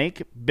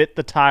snake bit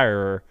the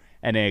tire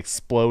and it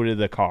exploded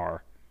the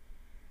car.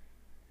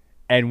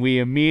 And we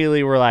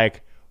immediately were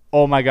like,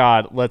 oh my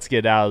God, let's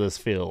get out of this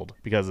field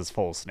because it's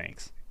full of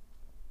snakes.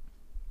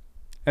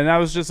 And that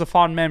was just a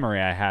fond memory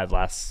I had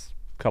last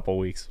couple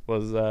weeks.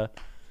 Was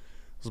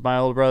my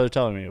older brother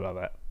telling me about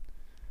that.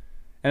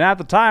 And at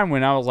the time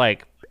when I was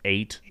like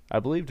 8, I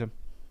believed him.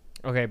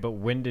 Okay, but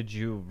when did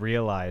you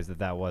realize that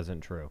that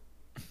wasn't true?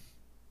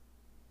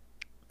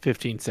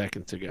 15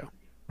 seconds ago.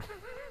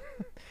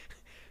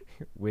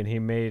 When he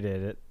made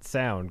it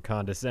sound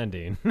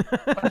condescending.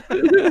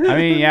 I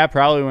mean, yeah,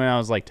 probably when I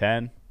was like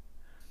 10.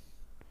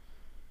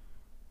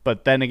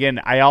 But then again,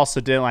 I also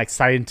didn't like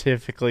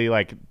scientifically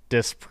like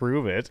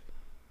disprove it.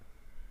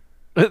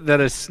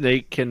 That a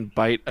snake can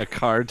bite a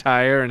car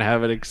tire and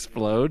have it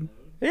explode.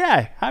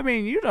 Yeah, I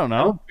mean, you don't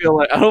know.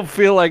 I don't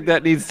feel like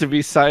that needs to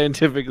be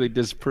scientifically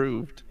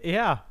disproved.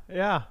 Yeah.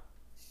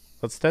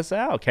 Let's test it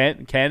out.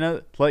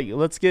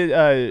 Let's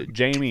get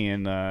Jamie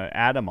and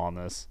Adam on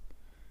this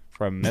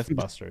from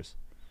MythBusters.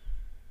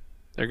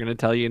 They're gonna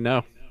tell you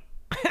no.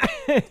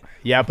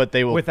 Yeah, but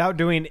they will. Without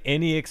doing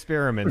any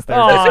experiments.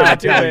 Oh, They're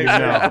too big.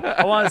 No.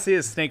 I want to see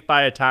a snake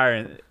bite a tire.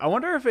 And I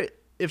wonder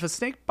if a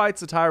snake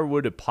bites a tire,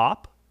 would it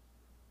pop?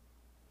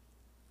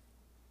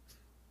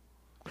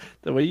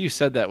 The way you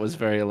said that was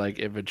very like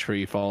if a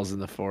tree falls in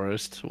the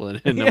forest, well,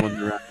 no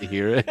one's around to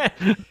hear it.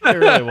 It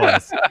really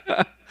was.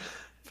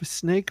 If a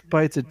snake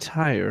bites a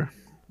tire,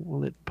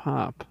 will it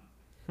pop?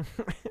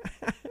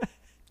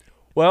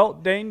 Well,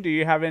 Dane, do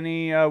you have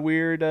any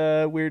weird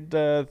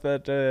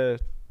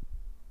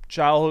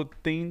childhood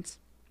themes?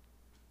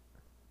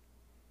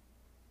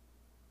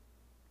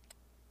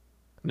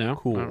 No,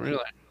 Cool. not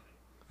really.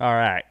 All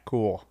right,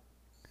 cool.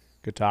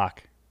 Good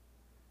talk.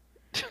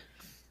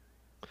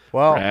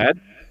 Well, Brad,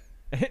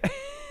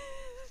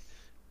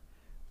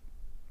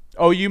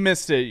 oh, you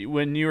missed it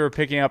when you were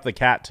picking up the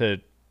cat to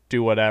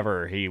do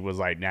whatever. He was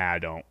like, "Nah, I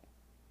don't."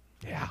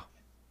 Yeah.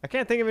 I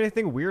can't think of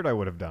anything weird I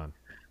would have done.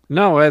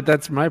 no,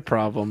 that's my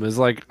problem. Is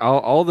like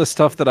all the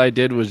stuff that I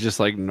did was just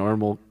like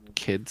normal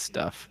kid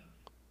stuff.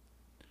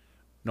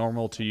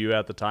 Normal to you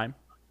at the time.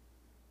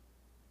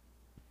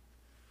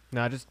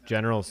 No, just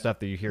general stuff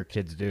that you hear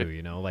kids do,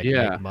 you know, like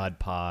Yeah. make mud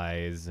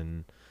pies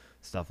and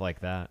stuff like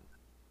that.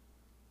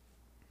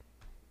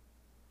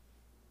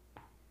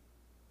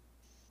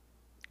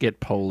 Get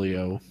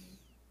polio.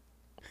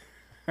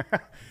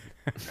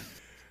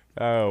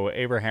 Oh,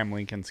 Abraham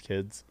Lincoln's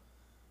kids.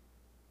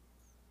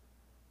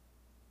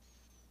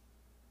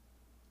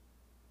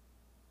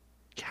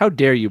 How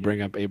dare you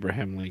bring up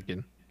Abraham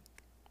Lincoln?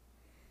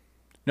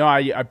 No,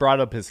 I brought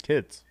up his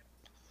kids.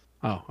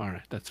 Oh, all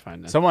right, that's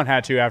fine then. Someone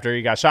had to after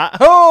he got shot.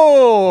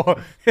 Oh,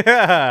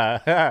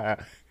 yeah.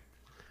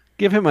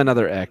 Give him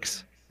another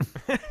X.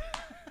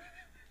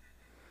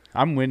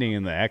 I'm winning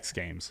in the X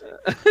Games.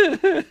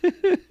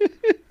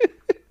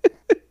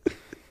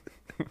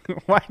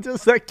 Why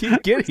does that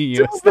keep getting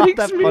you? It's not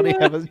that makes me funny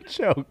laugh. of a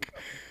joke.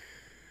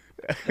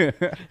 It's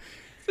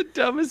the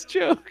dumbest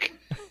joke.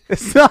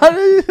 It's not.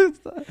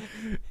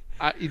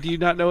 Do you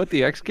not know what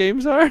the X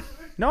Games are?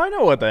 No, I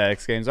know what the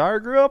X Games are. I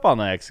grew up on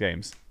the X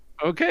Games.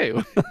 Okay.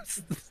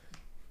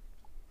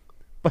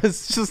 But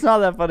it's just not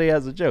that funny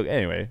as a joke.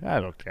 Anyway, I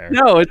don't care.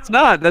 No, it's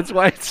not. That's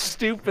why it's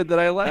stupid that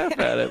I laugh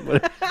at it.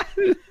 But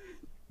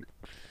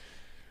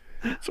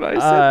that's why I said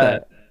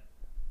that.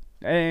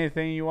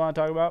 Anything you want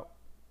to talk about?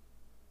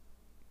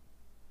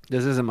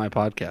 This isn't my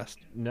podcast.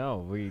 No,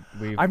 we've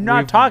I'm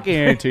not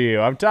talking to you.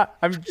 I'm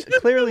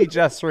clearly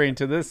gesturing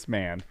to this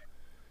man.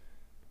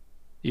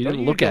 You Don't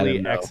didn't you look at delete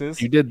him. though.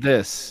 X's? You did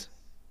this.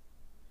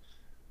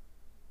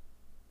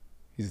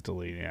 He's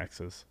deleting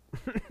X's.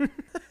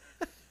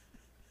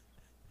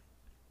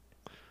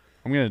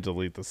 I'm going to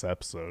delete this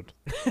episode.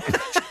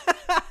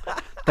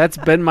 That's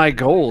been my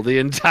goal the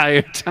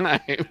entire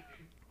time.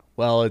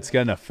 Well, it's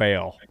going to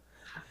fail.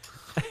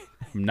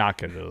 I'm not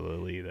going to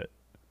delete it.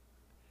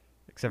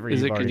 Except for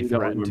Is you've it because already you don't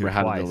threatened remember to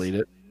how twice. to delete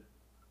it?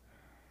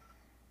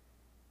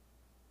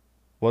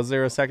 Was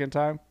there a second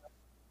time?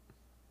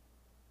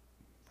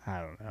 I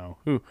don't know.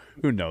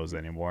 Who knows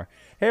anymore?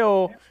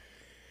 Hey-oh.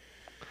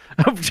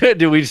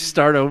 Do we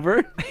start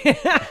over?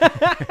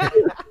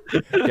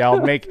 Yeah,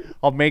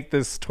 I'll make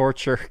this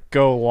torture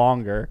go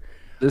longer.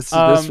 This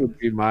would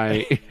be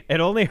my.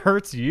 It only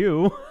hurts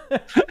you.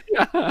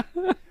 I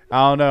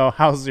don't know.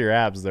 How's your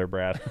abs there,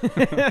 Brad?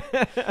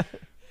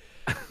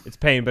 It's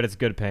pain, but it's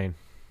good pain.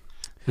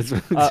 That's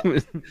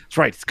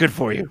right. It's good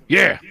for you.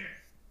 Yeah.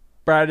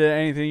 Brad,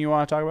 anything you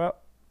want to talk about?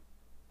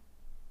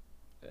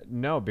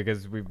 No,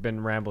 because we've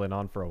been rambling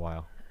on for a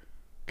while.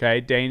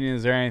 Okay, Dane,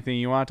 is there anything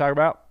you want to talk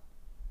about?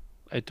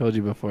 I told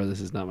you before. This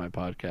is not my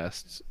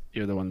podcast.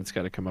 You're the one that's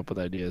got to come up with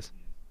ideas.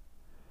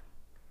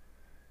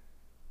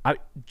 All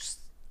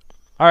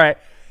right.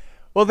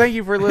 Well, thank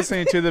you for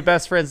listening to the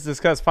Best Friends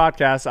Discuss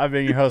podcast. I've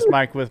been your host,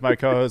 Mike, with my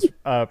co-host,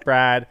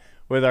 Brad,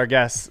 with our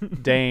guest,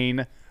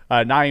 Dane.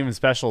 Not even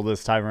special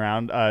this time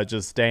around,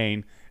 just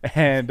Dane.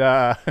 And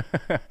go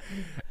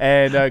Wait,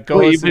 you've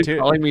listen been to.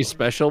 calling me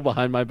special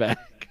behind my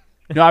back.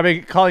 No, I've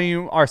been calling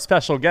you our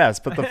special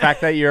guest, but the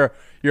fact that you're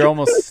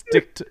almost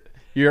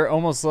you're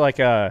almost like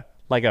a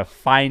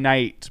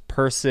finite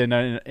person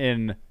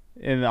in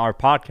in our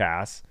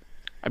podcast.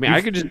 I mean,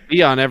 I could just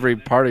be on every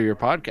part of your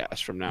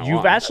podcast from now on.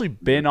 You've actually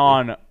been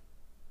on.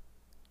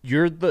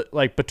 You're the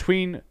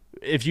between.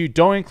 If you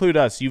don't include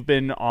us, you've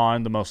been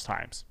on the most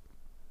times.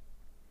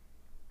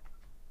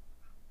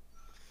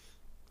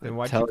 Then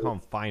why'd you call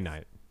him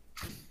finite?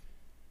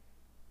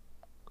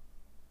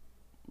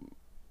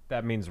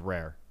 That means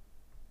rare.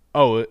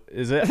 Oh,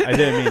 is it? I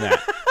didn't mean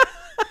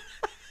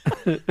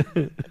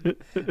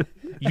that.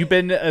 You've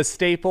been a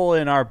staple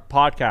in our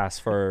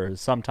podcast for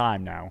some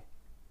time now.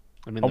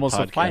 I'm in almost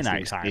the a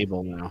finite time.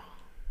 stable now.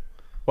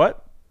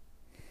 What?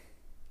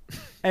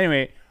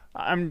 Anyway,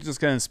 I'm just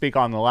going to speak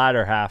on the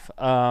latter half.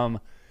 Go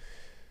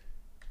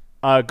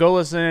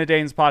listen to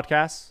Dane's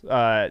podcast,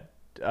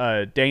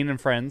 Dane and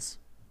Friends.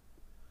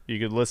 You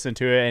could listen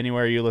to it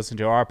anywhere you listen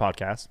to our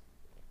podcast.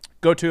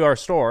 Go to our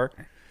store,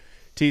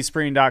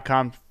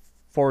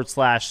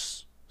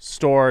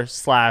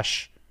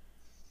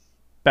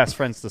 teespring.com/store/Best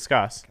Friends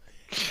Discuss.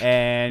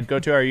 And go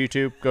to our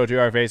YouTube, go to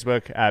our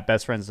Facebook at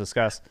Best Friends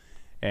Discuss.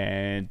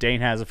 And Dane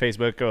has a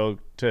Facebook, go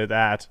to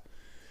that.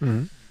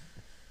 Mm-hmm.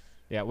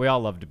 Yeah, we all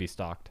love to be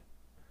stalked.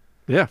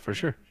 Yeah, for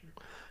sure.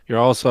 You're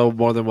also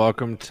more than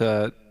welcome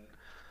to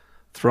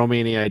throw me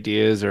any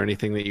ideas or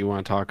anything that you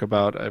want to talk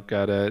about. I've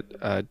got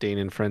a Dane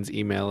and Friends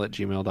email at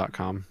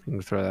gmail.com. You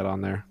can throw that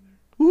on there.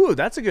 Ooh,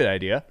 that's a good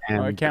idea.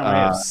 And, I can't wait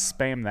to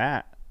spam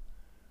that.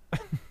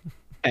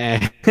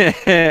 And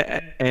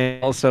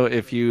also,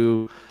 if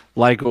you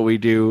like what we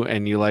do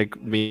and you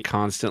like me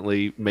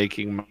constantly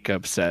making Mike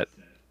upset,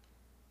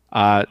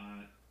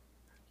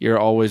 you're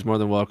always more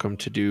than welcome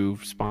to do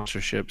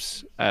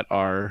sponsorships at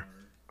our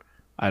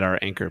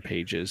Anchor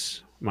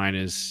pages. Mine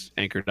is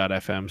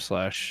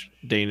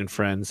anchor.fm/Dane and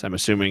Friends. I'm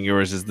assuming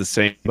yours is the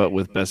same, but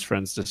with Best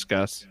Friends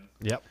Discuss.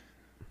 Yep.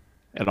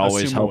 It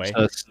always Assume helps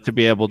away. us to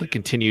be able to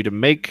continue to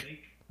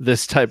make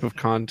this type of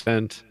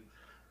content,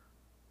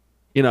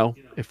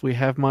 if we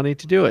have money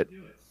to do it.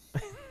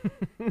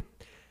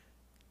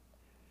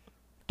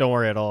 Don't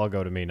worry, it'll all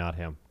go to me, not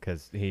him,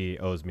 because he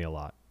owes me a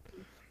lot.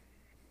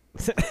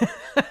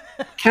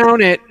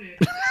 Count it.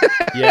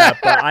 Yeah,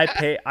 but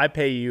I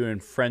pay you in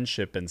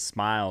friendship and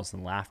smiles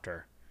and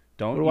laughter.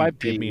 Don't What do you I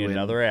pay give me you in?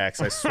 another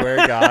X. I swear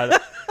to God,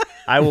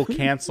 I will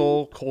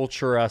cancel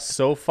culture us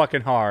so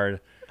fucking hard.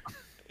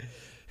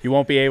 You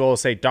won't be able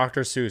to say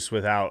Dr. Seuss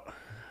without.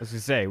 As you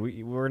say,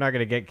 we're not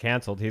going to get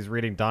canceled. He's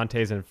reading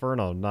Dante's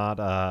Inferno,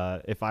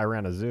 not If I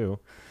Ran a Zoo.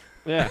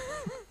 Yeah.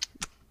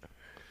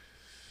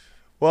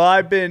 Well,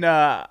 I've been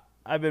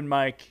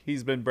Mike.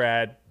 He's been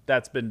Brad.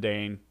 That's been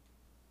Dane.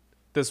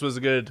 This was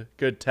a good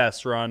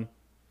test run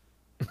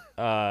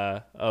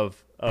of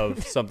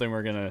something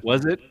we're gonna.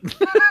 Was it?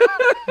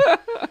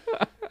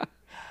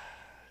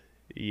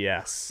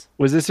 Yes.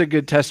 Was this a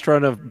good test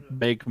run of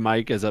make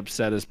Mike as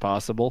upset as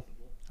possible?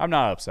 I'm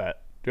not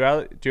upset. Do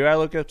I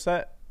look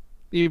upset?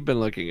 You've been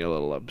looking a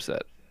little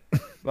upset.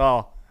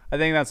 Well, I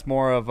think that's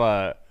more of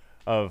I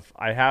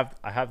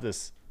have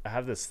this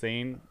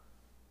thing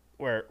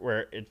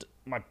where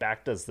my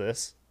back does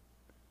this.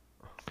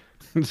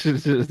 I thought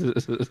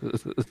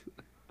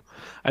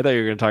you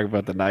were going to talk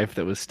about the knife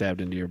that was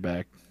stabbed into your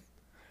back.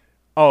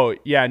 Oh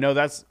yeah, no,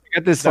 that's I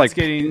got this That's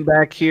getting getting-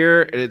 back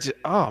here. And it's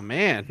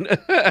man.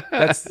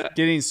 that's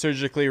getting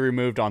surgically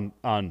removed on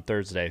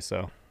Thursday.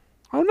 So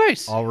Oh,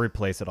 nice. I'll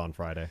replace it on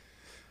Friday.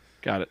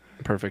 Got it.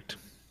 Perfect.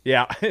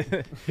 yeah,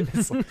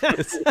 it's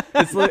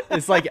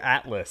like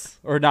Atlas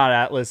or not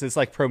Atlas. It's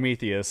like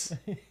Prometheus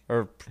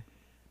or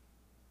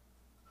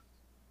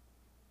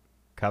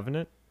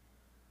Covenant?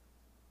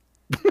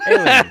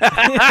 Aliens.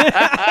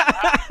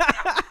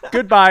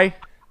 Goodbye.